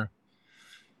corner,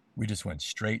 we just went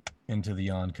straight into the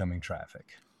oncoming traffic.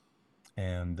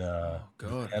 And Oh, it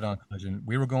was God. a head-on collision.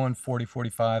 We were going 40,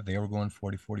 45. They were going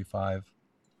 40, 45. That's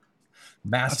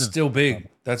Massive, still big.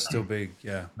 That's still big.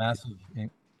 Yeah. massive,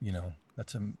 you know,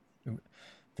 that's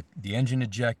the engine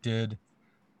ejected.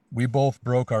 We both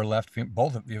broke our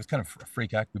both of it was kind of a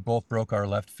freak act. We both broke our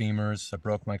left femurs. I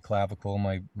broke my clavicle,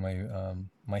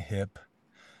 my hip.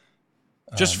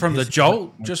 Just from the His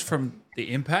jolt, just from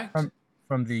the impact. from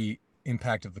from the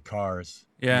impact of the cars.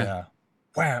 Yeah. Yeah.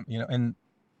 Wham, you know, and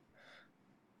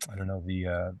I don't know,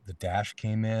 the dash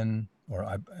came in, or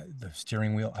the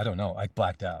steering wheel, I don't know. I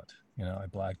blacked out. You know, I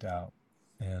blacked out.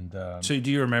 And So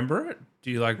do you remember it?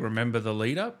 Do you like remember the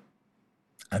lead up?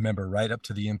 I remember right up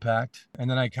to the impact. And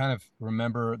then I kind of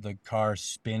remember the car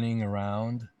spinning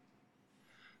around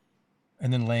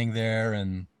and then laying there,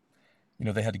 and you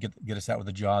know, they had to get us out with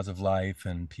the jaws of life,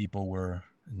 and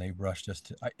they rushed us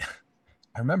to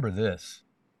I remember this.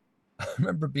 I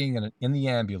remember being in the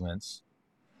ambulance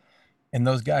and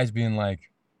those guys being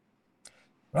like,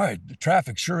 all right, the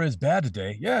traffic sure is bad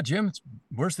today. Yeah, Jim, it's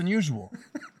worse than usual.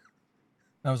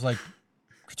 I was like,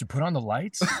 could you put on the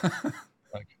lights?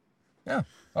 Like, yeah.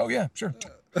 Oh yeah, sure.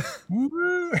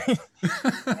 Woo! I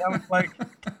was like,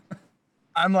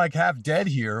 I'm like half dead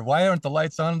here. Why aren't the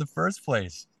lights on in the first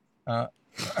place? Uh,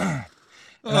 and I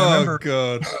Oh, remember,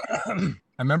 God. I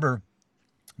remember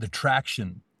the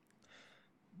traction,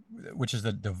 which is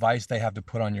the device they have to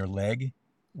put on your leg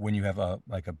when you have a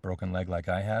broken leg like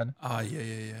I had. Ah, yeah,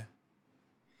 yeah, yeah.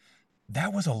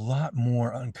 That was a lot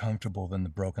more uncomfortable than the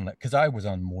broken leg, because I was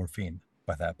on morphine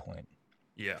by that point.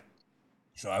 Yeah.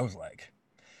 So I was like,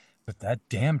 but that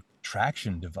damn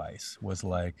traction device was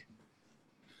like.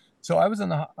 So I was in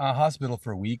the hospital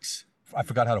for weeks. I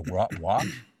forgot how to walk.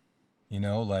 You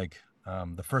know, like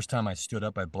the first time I stood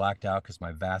up, I blacked out because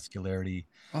my vascularity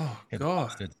Oh, had God.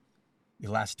 lost its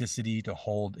elasticity to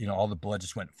hold. You know, all the blood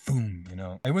just went boom. You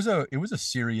know, it was a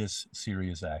serious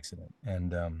accident,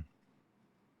 and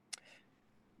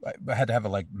I had to have a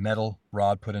like metal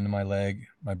rod put into my leg.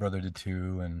 My brother did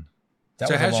too, and that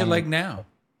So was a how's your long. leg now?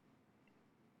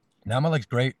 Now my leg's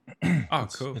great. Oh,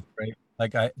 it's cool. it's great.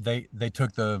 Like they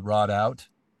took the rod out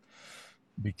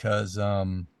because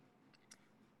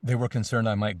they were concerned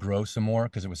I might grow some more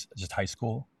because it was just high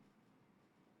school.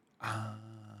 Ah,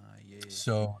 yeah.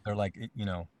 So they're like, you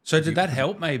know, So if did you, that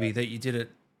help maybe that you did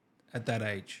it at that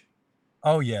age?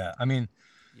 oh yeah, I mean,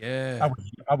 Yeah.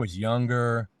 I was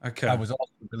younger. I Okay. was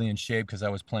also really in shape because I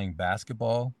was playing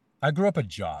basketball. I grew up a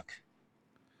jock.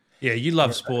 Yeah, you Yeah,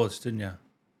 love sports, didn't you?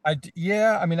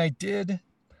 yeah. I mean, I did.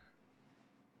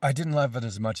 I didn't love it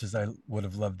as much as I would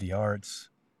have loved the arts.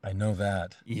 I know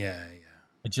that. Yeah, yeah.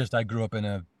 It just I grew up in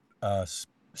a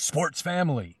sports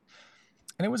family,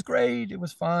 and it was great. It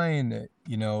was fine.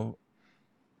 You know,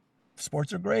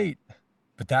 sports are great,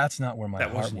 but that's not where my That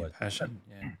heart wasn't your was. passion.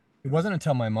 Yeah. It wasn't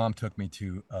until my mom took me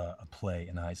to a play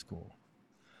in high school.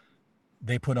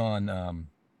 They put on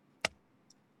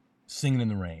Singing in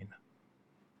the Rain.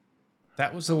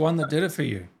 That was the one that did it for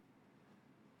you.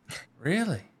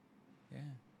 Really? Yeah.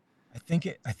 I think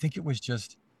it was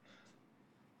just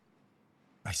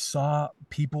I saw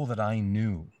people that I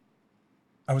knew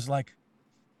I was like,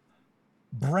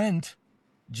 Brent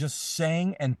just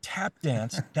sang and tap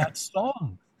danced that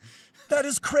song. That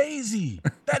is crazy.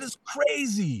 That is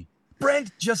crazy.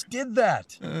 Brent just did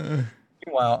that.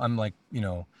 Meanwhile, I'm like,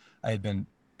 I had been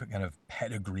kind of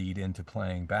pedigreed into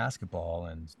playing basketball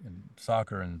and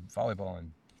soccer and volleyball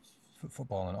and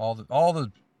football and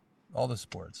all the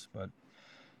sports, but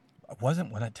it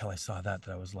wasn't when until I saw that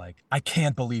I was like, I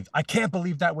can't believe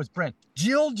that was Brent.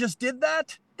 Jill just did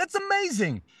that. That's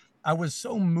amazing. I was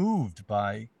so moved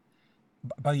by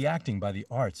the acting, by the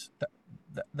arts.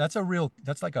 That's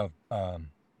like a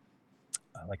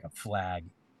flag.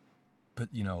 But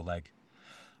like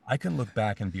I can look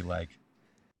back and be like,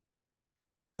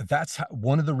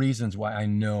 one of the reasons why I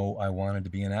know I wanted to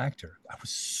be an actor. I was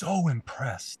so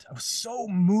impressed. I was so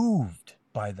moved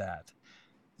by that.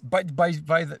 By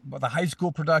the high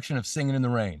school production of Singing in the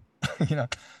Rain, you know,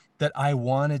 that I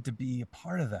wanted to be a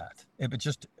part of that. But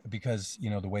just because,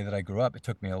 the way that I grew up, it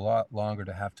took me a lot longer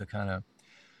to have to kind of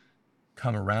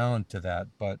come around to that.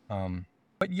 But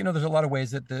there's a lot of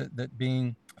ways that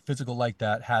being physical like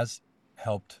that has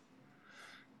helped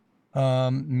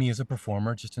me as a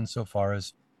performer, just insofar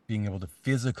as being able to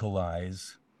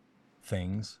physicalize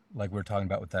things like we are talking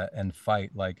about with that end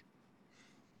fight. Like,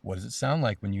 what does it sound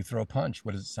like when you throw a punch?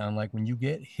 What does it sound like when you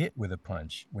get hit with a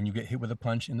punch? When you get hit with a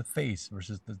punch in the face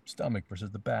versus the stomach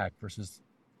versus the back versus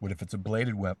what if it's a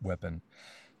bladed weapon?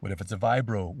 What if it's a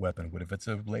vibro weapon? What if it's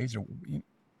a laser?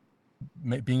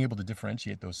 Being able to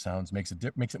differentiate those sounds makes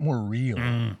it more real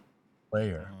Mm.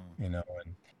 player,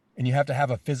 and you have to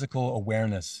have a physical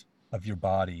awareness of your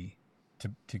body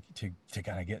to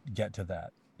kind of get to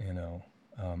that,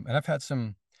 and I've had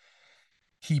some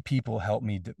key people help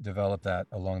me develop that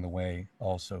along the way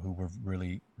also, who were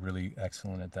really really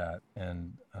excellent at that.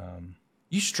 And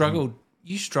You and struggled.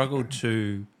 You struggled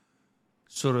to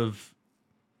sort of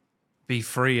be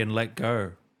free and let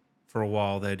go for a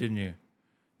while there, didn't you?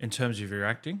 In terms of your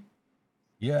acting.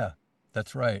 yeah,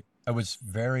 that's right. I was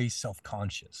very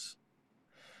self-conscious,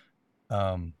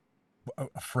 um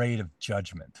afraid of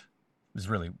judgment. It's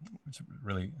really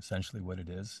essentially what it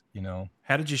is,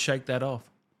 How did you shake that off,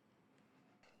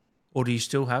 or do you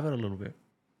still have it a little bit?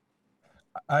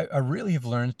 I really have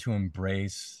learned to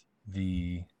embrace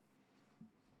the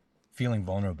feeling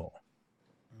vulnerable,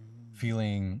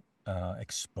 feeling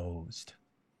exposed.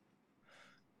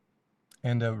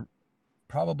 And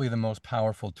probably the most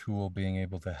powerful tool being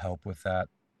able to help with that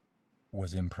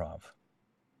was improv.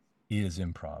 It is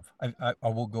improv. I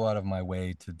will go out of my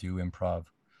way to do improv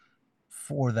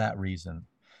for that reason.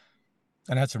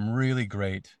 And I had some really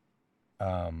great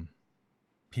um,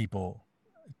 people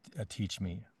teach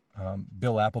me.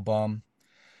 Bill Applebaum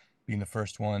being the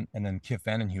first one, and then Kif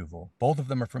Vandenheuvel. Both of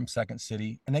them are from Second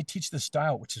City, and they teach this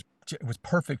style, which was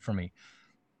perfect for me.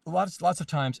 Lots of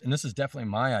times, and this is definitely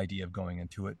my idea of going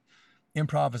into it.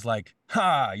 Improv is like,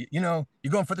 you're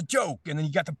going for the joke, and then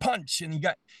you got the punch, and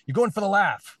you're going for the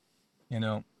laugh, you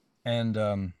know. And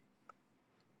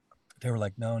they were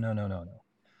like, no, no, no, no,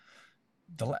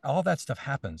 no. All that stuff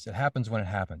happens. It happens when it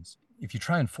happens. If you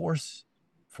try and force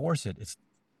it,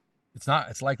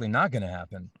 it's likely not going to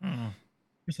happen. Mm.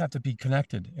 You just have to be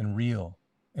connected and real,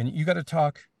 and you got to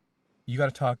talk. You got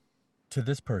to talk to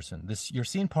this person, your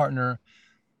scene partner.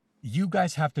 You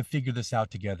guys have to figure this out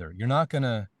together. You're not going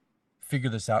to figure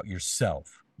this out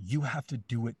yourself. You have to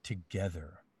do it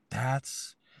together.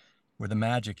 That's where the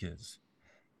magic is.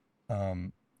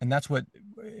 And that's what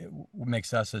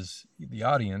makes us as the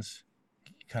audience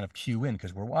kind of cue in,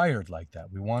 because we're wired like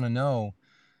that. We want to know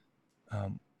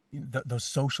those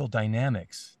social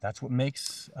dynamics. That's what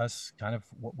makes us kind of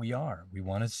what we are. We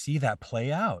want to see that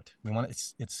play out.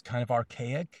 It's kind of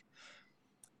archaic,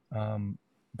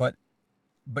 but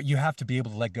you have to be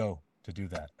able to let go to do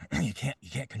that. You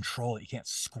can't control it. You can't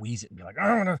squeeze it and be like,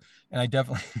 I want to. And I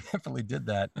definitely definitely did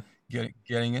that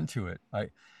getting into it.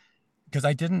 Because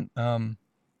I didn't.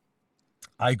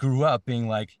 I grew up being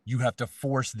like, you have to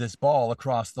force this ball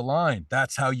across the line.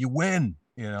 That's how you win.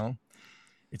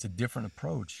 It's a different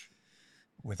approach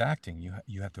with acting.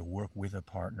 You have to work with a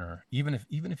partner, even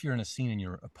if you're in a scene and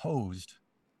you're opposed.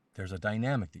 There's a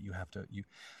dynamic that you have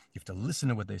to listen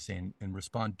to what they say and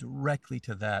respond directly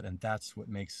to that, and that's what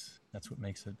makes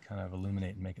it kind of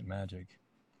illuminate and make it magic.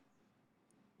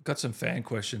 Got some fan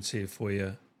questions here for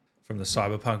you from the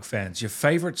Cyberpunk fans. Your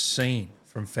favorite scene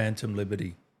from Phantom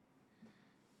Liberty?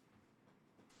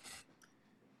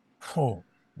 Oh,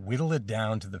 whittle it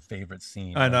down to the favorite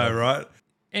scene. I I know, love that. right?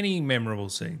 Any memorable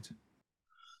scenes?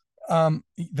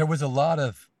 There was a lot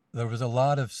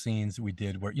of scenes we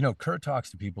did where Kurt talks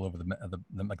to people over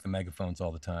the megaphones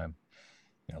all the time,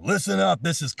 Listen up,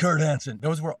 this is Kurt Hansen.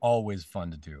 Those were always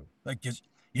fun to do. Like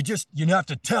you have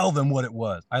to tell them what it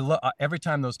was. I love every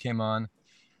time those came on.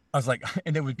 I was like,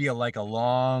 and it would be like a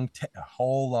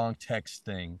whole long text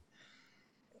thing,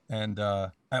 and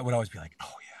I would always be like,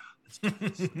 oh yeah, let's do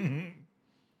this.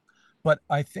 But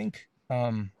I think,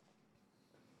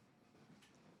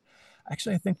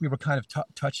 actually, I think we were kind of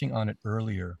touching on it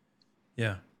earlier.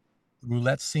 Yeah.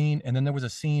 Roulette scene, and then there was a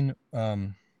scene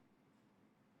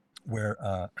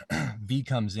where V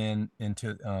comes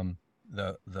into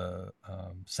the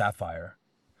Sapphire.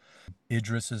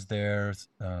 Idris is there,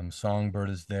 Songbird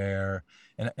is there,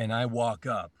 and I walk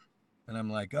up, and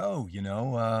I'm like, oh,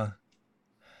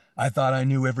 I thought I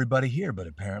knew everybody here, but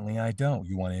apparently I don't.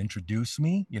 You want to introduce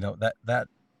me? That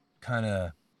kind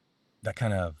of that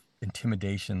kind of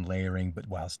intimidation layering, but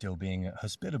while still being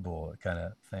hospitable kind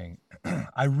of thing.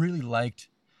 I really liked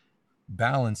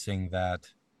balancing that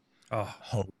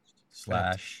host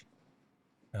slash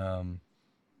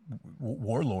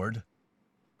warlord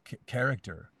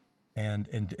character and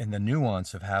the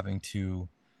nuance of having to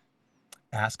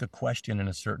ask a question in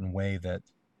a certain way that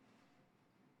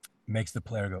makes the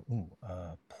player go, ooh,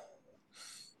 I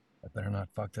better not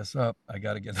fuck this up. I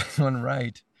got to get this one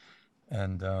right.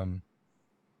 And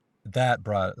that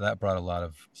brought a lot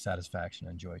of satisfaction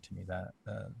and joy to me. That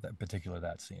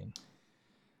scene.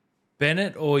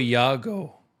 Bennett or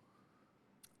Iago?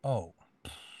 Oh,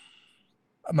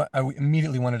 I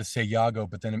immediately wanted to say Iago,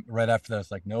 but then right after that, I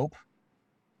was like, nope,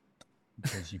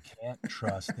 because you can't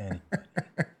trust anybody.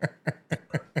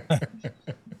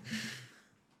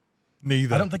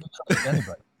 Neither. I don't think you trust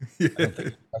anybody. Yeah. I don't think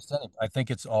you trust anybody. I think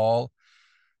it's all.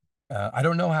 I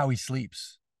don't know how he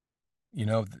sleeps.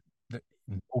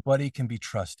 Nobody can be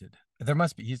trusted. There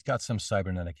must be. He's got some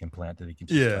cybernetic implant that he can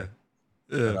just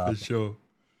for sure.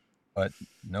 But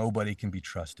nobody can be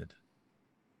trusted.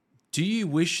 Do you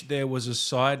wish there was a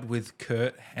side with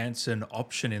Kurt Hansen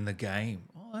option in the game?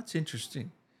 Oh, that's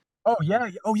interesting. Oh yeah.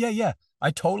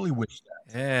 I totally wish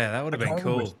that. Yeah, that would have been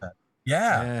cool.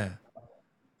 Yeah.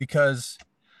 Because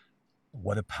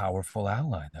what a powerful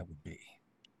ally that would be.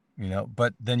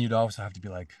 But then you'd also have to be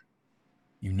like,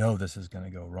 this is going to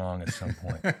go wrong at some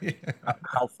point. Yeah.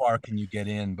 How far can you get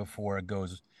in before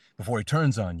he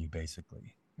turns on you,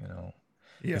 basically,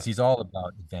 because he's all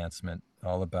about advancement,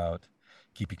 all about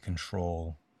keeping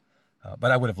control. But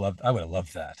I would have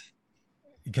loved that,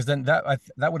 because then that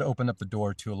would open up the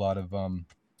door to a lot of,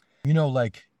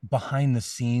 like behind the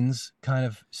scenes kind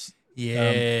of,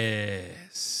 behind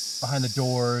the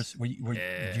doors where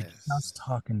you're just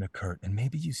talking to Kurt, and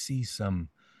maybe you see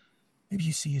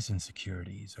his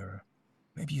insecurities, or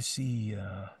maybe you see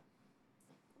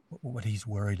what he's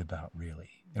worried about really,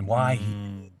 and why he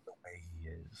is the way he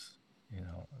is.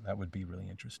 That would be really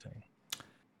interesting.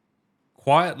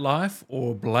 Quiet Life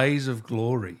or Blaze of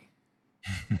Glory?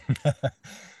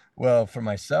 Well, for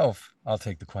myself, I'll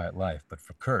take the Quiet Life, but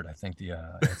for Kurt, I think the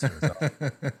answer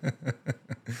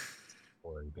is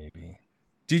Glory, baby.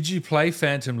 Did you play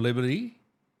Phantom Liberty,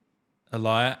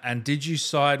 Eliah, and did you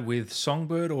side with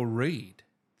Songbird or Reed?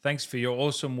 Thanks for your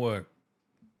awesome work.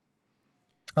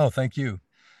 Oh, thank you.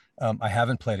 I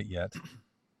haven't played it yet,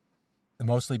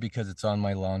 mostly because it's on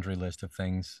my laundry list of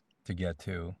things to get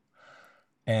to.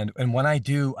 And when I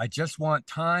do, I just want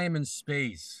time and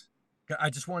space. I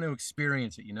just want to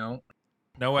experience it, No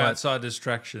outside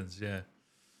distractions, yeah.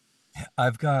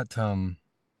 I've got I'm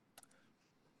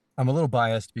a little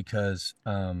biased because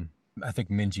I think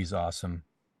Minji's awesome.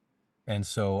 And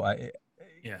so I'm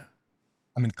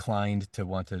inclined to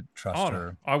want to trust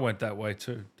her. I went that way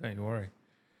too, don't you worry.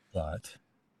 But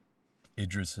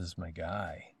Idris is my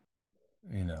guy.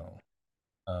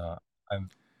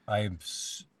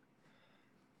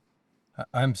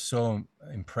 I'm so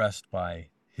impressed by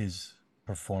his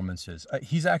performances.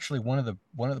 He's actually one of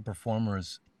the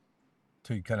performers,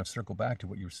 to kind of circle back to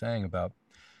what you were saying about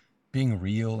being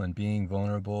real and being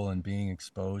vulnerable and being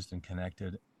exposed and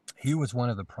connected. He was one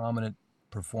of the prominent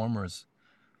performers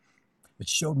that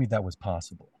showed me that was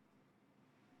possible.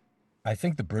 I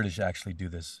think the British actually do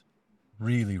this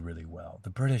really, really well. The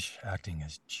British acting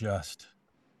is just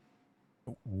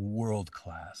world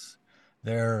class.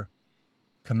 Their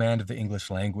command of the English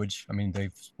language. I mean,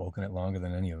 they've spoken it longer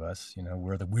than any of us.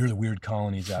 We're the weird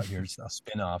colonies out here,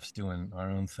 spin-offs doing our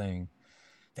own thing.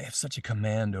 They have such a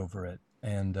command over it.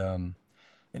 And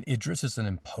Idris is an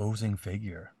imposing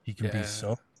figure. He can be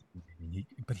so,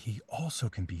 but he also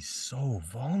can be so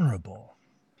vulnerable.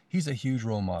 He's a huge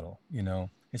role model, and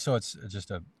so it's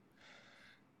just a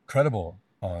incredible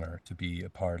honor to be a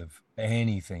part of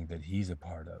anything that he's a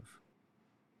part of.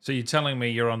 So you're telling me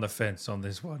you're on the fence on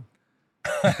this one?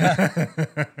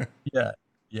 Yeah.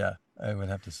 Yeah, I would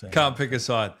have to say Can't that. pick a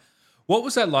side. What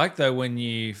was that like though when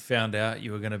you found out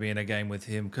you were going to be in a game with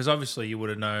him? Because obviously you would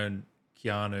have known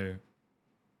Keanu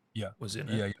Yeah, was in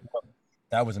it. yeah, yeah. Well,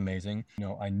 that was amazing.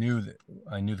 I knew the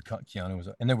Keanu was,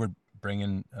 and they were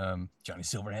bringing Johnny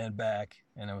Silverhand back,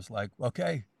 and I was like,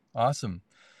 okay, awesome.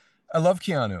 I love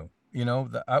Keanu.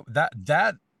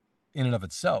 That in and of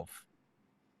itself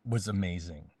was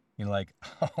amazing. Like,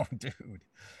 oh, dude,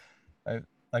 I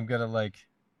I'm gonna like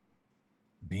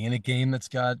be in a game that's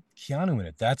got Keanu in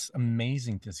it. That's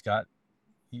amazing. He's got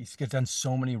done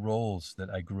so many roles that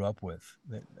I grew up with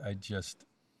that I just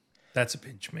That's a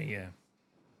pinch me, yeah.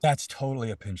 that's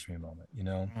totally a pinch me moment.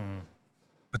 Mm.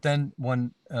 But then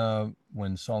when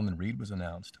Solomon Reed was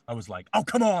announced, I was like, oh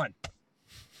come on.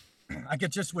 Like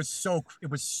it was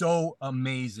so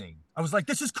amazing. I was like,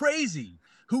 this is crazy.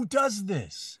 Who does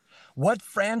this? What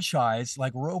franchise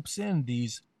like ropes in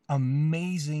these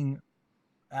amazing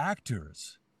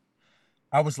actors?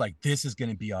 I was like, this is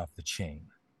gonna be off the chain.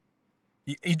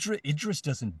 Idris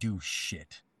doesn't do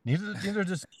shit. Neither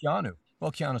does Keanu.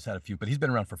 Well, Keanu's had a few, but he's been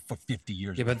around for 50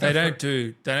 years. Yeah, but they don't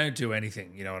do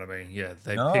anything, you know what I mean? Yeah,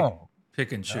 they pick No,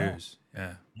 pick and no. choose.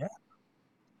 Yeah. Yeah.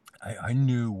 I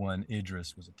knew when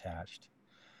Idris was attached,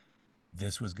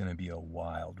 this was going to be a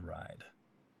wild ride.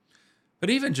 But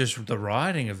even just the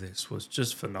writing of this was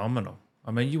just phenomenal.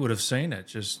 I mean, you would have seen it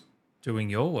just doing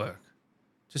your work.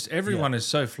 Just Yeah. everyone is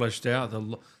so fleshed out.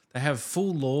 They have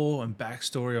full lore and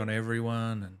backstory on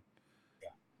everyone, and Yeah.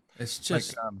 it's Like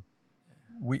just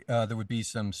there would be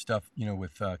some stuff,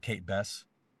 with Kate Bess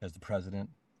as the president,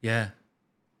 yeah,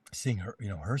 seeing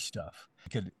her stuff.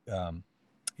 You could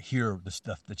hear the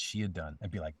stuff that she had done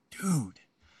and be like, dude,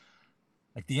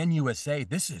 like the NUSA,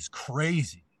 this is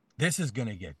crazy. This is going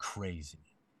to get crazy.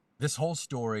 This whole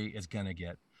story is going to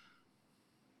get,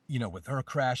 with her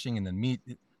crashing and then me.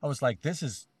 I was like, this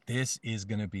is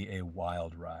going to be a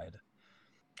wild ride.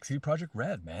 See, Project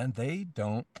Red, man, they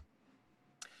don't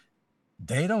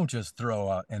just throw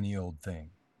out any old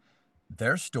thing.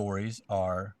 Their stories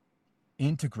are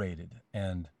integrated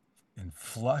and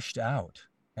flushed out.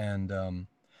 And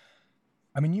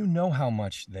I mean, how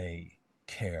much they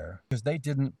care because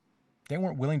they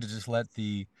weren't willing to just let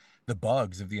the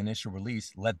bugs of the initial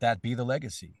release let that be the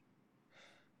legacy.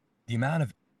 The amount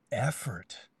of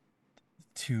effort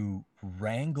to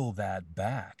wrangle that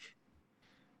back,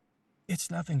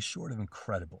 it's nothing short of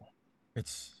incredible.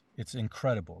 It's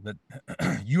incredible that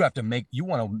you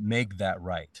want to make that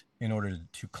right in order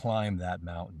to climb that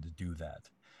mountain to do that.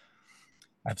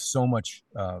 I have so much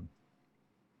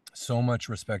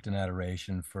respect and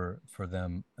adoration for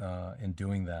them in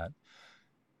doing that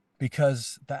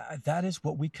because that is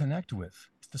what we connect with.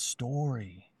 It's the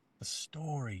story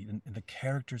and the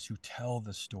characters who tell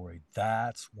the story.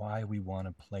 That's why we want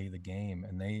to play the game,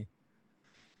 and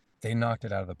they knocked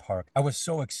it out of the park. I was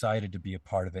so excited to be a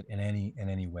part of it in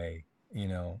any way, you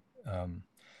know, um,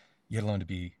 yet alone to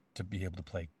be able to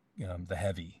play the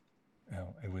heavy.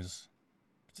 It was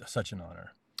such an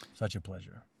honor, such a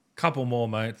pleasure. couple more,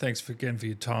 mate. Thanks again for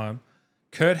your time.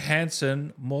 Kurt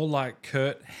Hansen, more like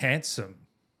Kurt Handsome.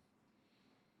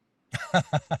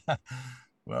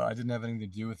 Well, I didn't have anything to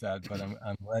do with that, but I'm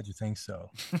glad you think so.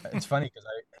 It's funny because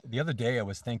the other day I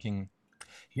was thinking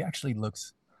he actually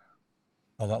looks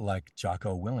a lot like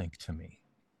Jocko Willink to me.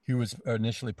 He was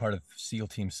initially part of SEAL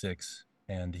Team Six,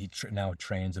 and he now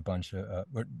trained a bunch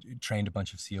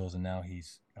of SEALs, and now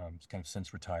he's kind of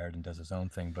since retired and does his own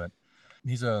thing. But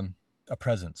he's a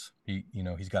presence.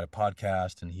 He's got a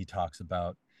podcast, and he talks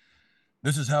about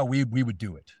this is how we would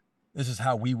do it. This is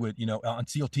how we would, on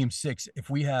SEAL Team Six. If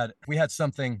we had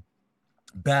something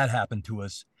bad happen to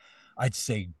us, I'd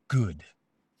say good.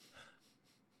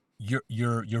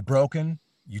 You're broken.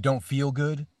 You don't feel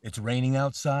good. It's raining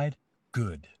outside.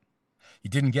 Good. You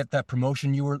didn't get that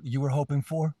promotion you were hoping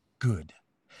for. Good.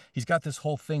 He's got this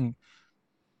whole thing.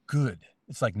 Good.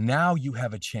 It's like now you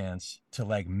have a chance to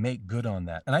like make good on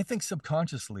that. And I think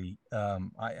subconsciously,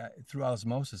 I through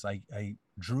osmosis, I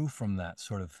drew from that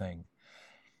sort of thing.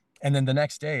 And then the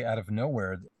next day, out of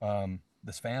nowhere,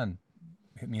 this fan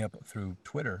hit me up through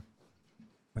Twitter.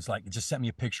 It's like it just sent me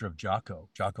a picture of Jocko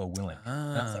Willink,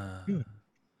 and I was like, Ah, dude,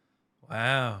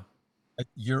 wow.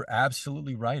 you're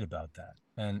absolutely right about that.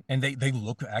 And they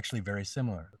look actually very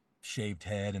similar. Shaved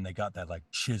head, and they got that like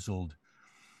chiseled.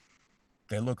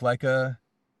 They look like a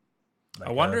I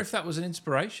like wonder a. if that was an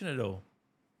inspiration at all.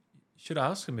 You should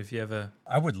ask him if you ever.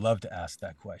 I would love to ask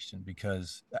that question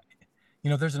because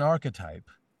there's an archetype.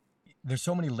 There's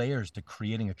so many layers to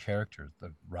creating a character.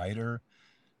 The writer,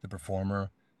 the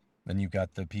performer, then you've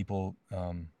got the people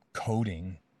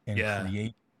coding and Yeah.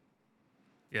 create.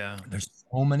 Yeah. There's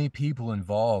so many people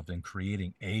involved in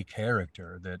creating a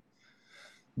character that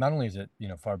not only is it,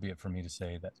 far be it for me to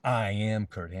say that I am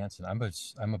Kurt Hansen. I'm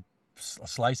a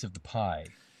slice of the pie,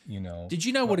 Did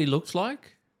you know what but he looked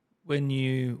like when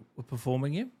you were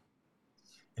performing him?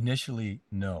 initially,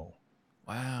 no.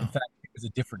 In Wow. fact, it was a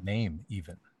different name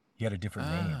even. He had a different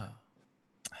name. Ah.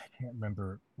 I can't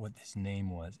remember what his name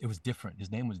was. It was different.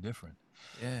 His name was different.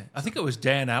 Yeah. I So think it was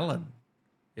Dan Allen.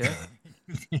 Yeah.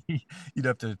 you'd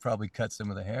have to probably cut some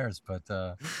of the hairs, but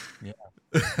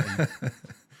yeah,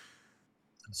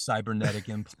 cybernetic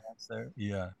implants there.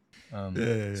 Yeah.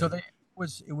 Yeah. So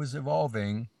it was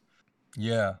evolving.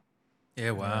 Yeah. Yeah.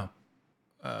 Yeah. Wow.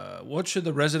 What should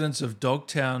the residents of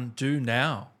Dogtown do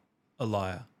now,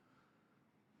 Eliah?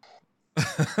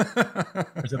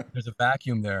 There's a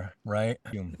vacuum there, right?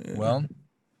 Well,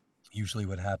 usually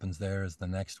what happens there is the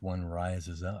next one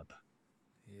rises up.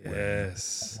 Will you be the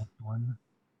Yes. next one?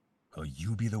 Will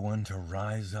you be the one to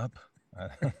rise up?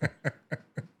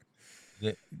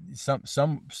 The-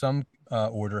 some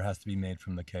order has to be made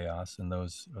from the chaos, and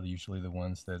those are usually the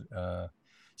ones that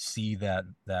see that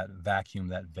vacuum,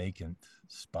 that vacant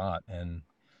spot, and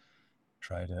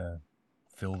try to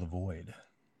fill the void.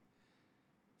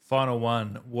 Final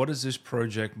one. What does this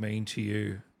project mean to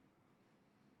you?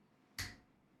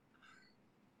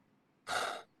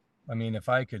 I mean, if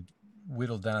I could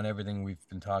whittle down everything we've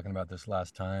been talking about this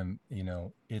last time,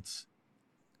 it's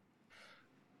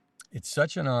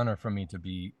such an honor for me to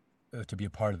be a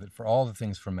part of it, for all the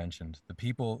things mentioned, the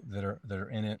people that are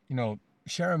in it,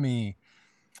 Jeremy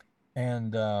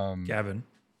and Gavin.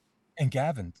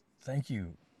 Gavin. Thank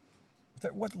you.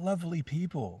 What lovely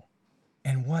people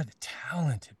and what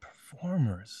talented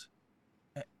performers.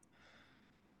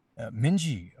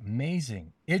 Minji,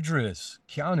 amazing. Idris,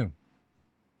 Keanu,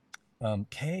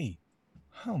 Kay.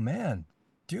 Oh man,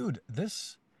 dude,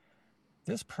 this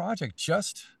project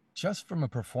just from a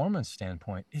performance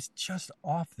standpoint is just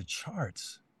off the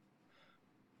charts.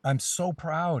 I'm so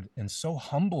proud and so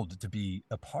humbled to be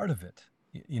a part of it,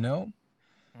 you know?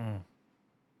 Mm.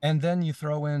 And then you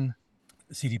throw in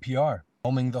CDPR,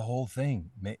 filming the whole thing,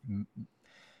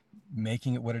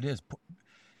 making it what it is,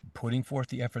 putting forth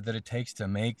the effort that it takes to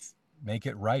make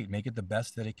it right, make it the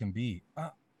best that it can be.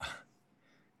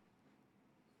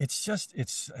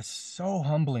 It's so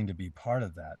humbling to be part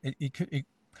of that.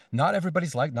 Not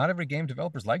not every game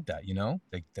developer's like that,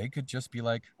 they could just be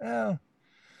like, oh,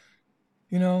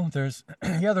 there's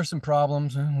yeah, there's some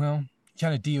problems, and well,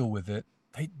 kind of deal with it.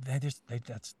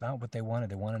 That's not what they wanted.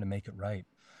 They wanted to make it right.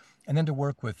 And then to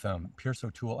work with Pierce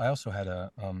O'Toole, I also had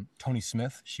a Tony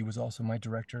Smith. She was also my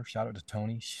director. Shout out to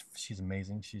Tony. She's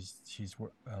amazing. She's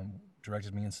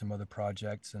directed me in some other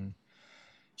projects, and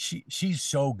she's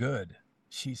so good.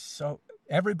 She's so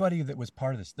everybody that was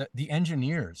part of this. The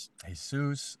engineers,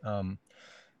 Jesus,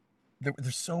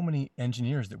 there's so many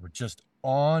engineers that were just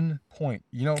on point.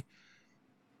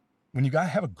 When you got to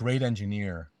have a great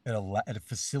engineer, it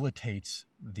facilitates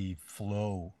the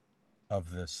flow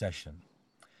of the session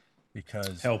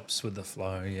because Helps with the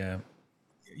flow. Yeah.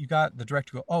 you got the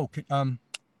director go, oh, can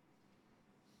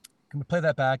we play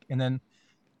that back? And then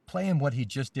play him what he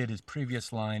just did, his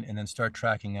previous line, and then start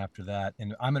tracking after that.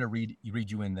 And I'm going to read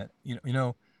you in that,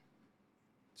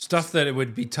 Stuff that it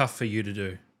would be tough for you to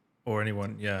do or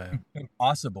anyone. Yeah.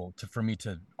 impossible for me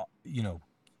to, you know,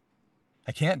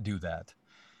 I can't do that.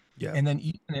 Yeah. And then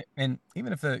even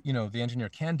if the engineer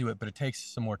can do it, but it takes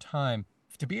some more time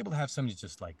to be able to have somebody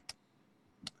just like,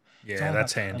 it's Yeah. all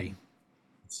That's about handy.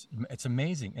 timing. It's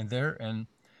amazing. This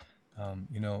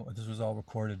was all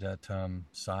recorded at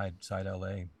Side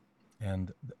LA,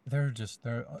 and they're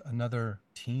another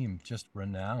team just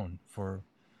renowned for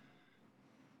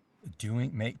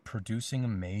producing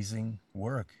amazing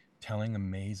work, telling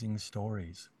amazing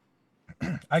stories.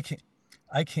 I can't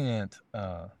I can't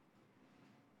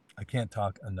I can't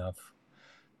talk enough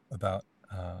about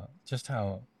just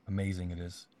how amazing it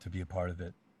is to be a part of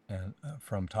it, and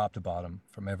from top to bottom,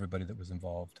 from everybody that was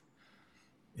involved.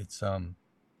 It's um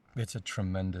it's a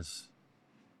tremendous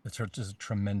just a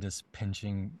tremendous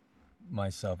pinching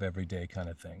myself every day kind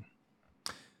of thing.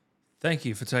 Thank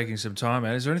you for taking some time,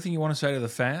 man. Is there anything you want to say to the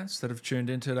fans that have tuned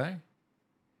in today?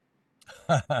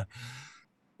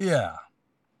 Yeah,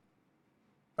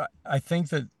 I think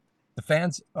that the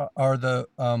fans are the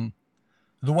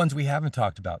ones we haven't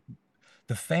talked about.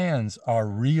 The fans are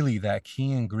really that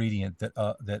key ingredient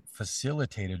that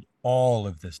facilitated all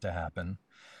of this to happen.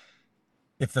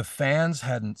 If the fans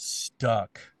hadn't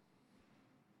stuck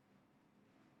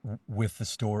with the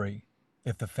story,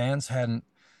 if the fans hadn't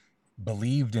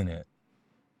believed in it,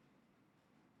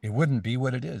 it wouldn't be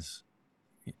what it is.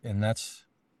 And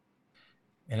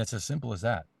And it's as simple as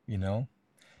that, you know.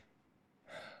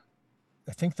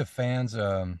 I think the fans,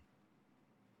 there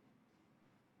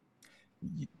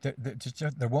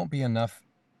won't be enough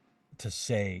to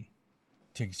say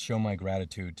to show my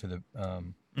gratitude to the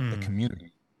Mm.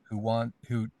 community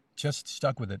who just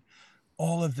stuck with it.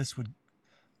 All of this would,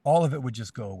 all of it would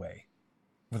just go away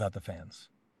without the fans,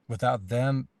 without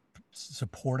them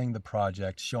supporting the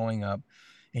project, showing up,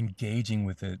 engaging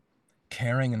with it,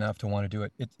 caring enough to want to do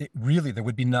it. It really, there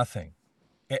would be nothing.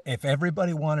 If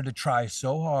everybody wanted to try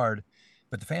so hard,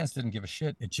 but the fans didn't give a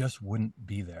shit, it just wouldn't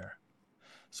be there.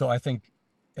 So I think,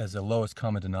 as a lowest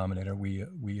common denominator, we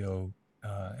owe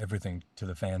everything to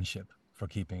the fanship for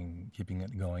keeping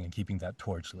it going and keeping that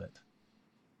torch lit.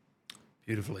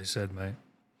 Beautifully said, mate.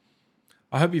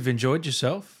 I hope you've enjoyed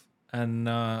yourself, and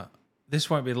this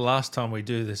won't be the last time we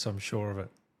do this. I'm sure of it.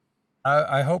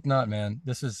 I hope not, man.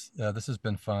 This has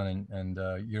been fun, and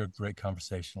you're a great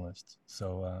conversationalist.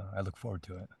 So I look forward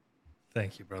to it.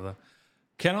 Thank you, brother.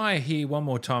 Can I hear one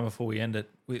more time before we end it?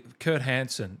 With Kurt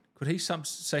Hansen, could he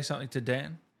say something to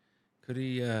Dan? Could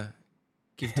he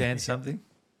give Dan something?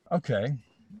 Okay.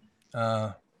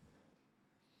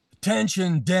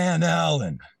 Attention, Dan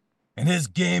Allen and his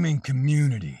gaming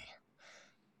community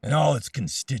and all its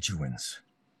constituents.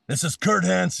 This is Kurt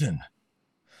Hansen.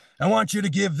 I want you to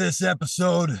give this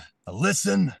episode a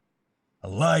listen, a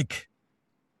like,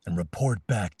 and report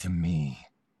back to me.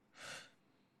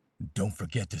 Don't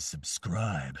forget to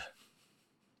subscribe.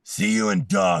 See you in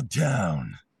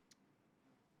Dogtown.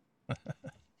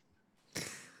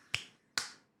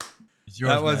 Yours,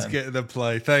 that one's getting the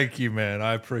play. Thank you, man.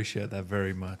 I appreciate that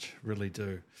very much. Really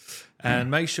do.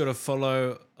 And make sure to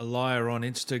follow Eliah on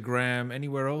Instagram.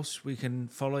 Anywhere else we can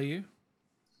follow you?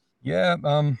 Yeah,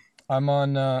 I'm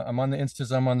on the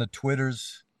Instas. I'm on the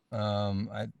Twitters.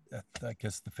 I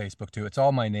guess the Facebook too. It's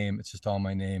all my name. It's just all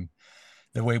my name.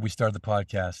 The way we started the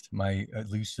podcast, my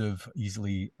elusive,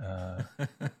 easily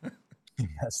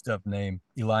messed up name,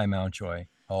 Eliah Mountjoy,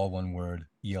 all one word,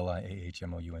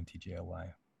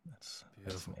 ELIAHMOUNTJOY.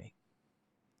 That's me.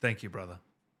 Thank you, brother.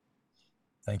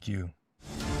 Thank you.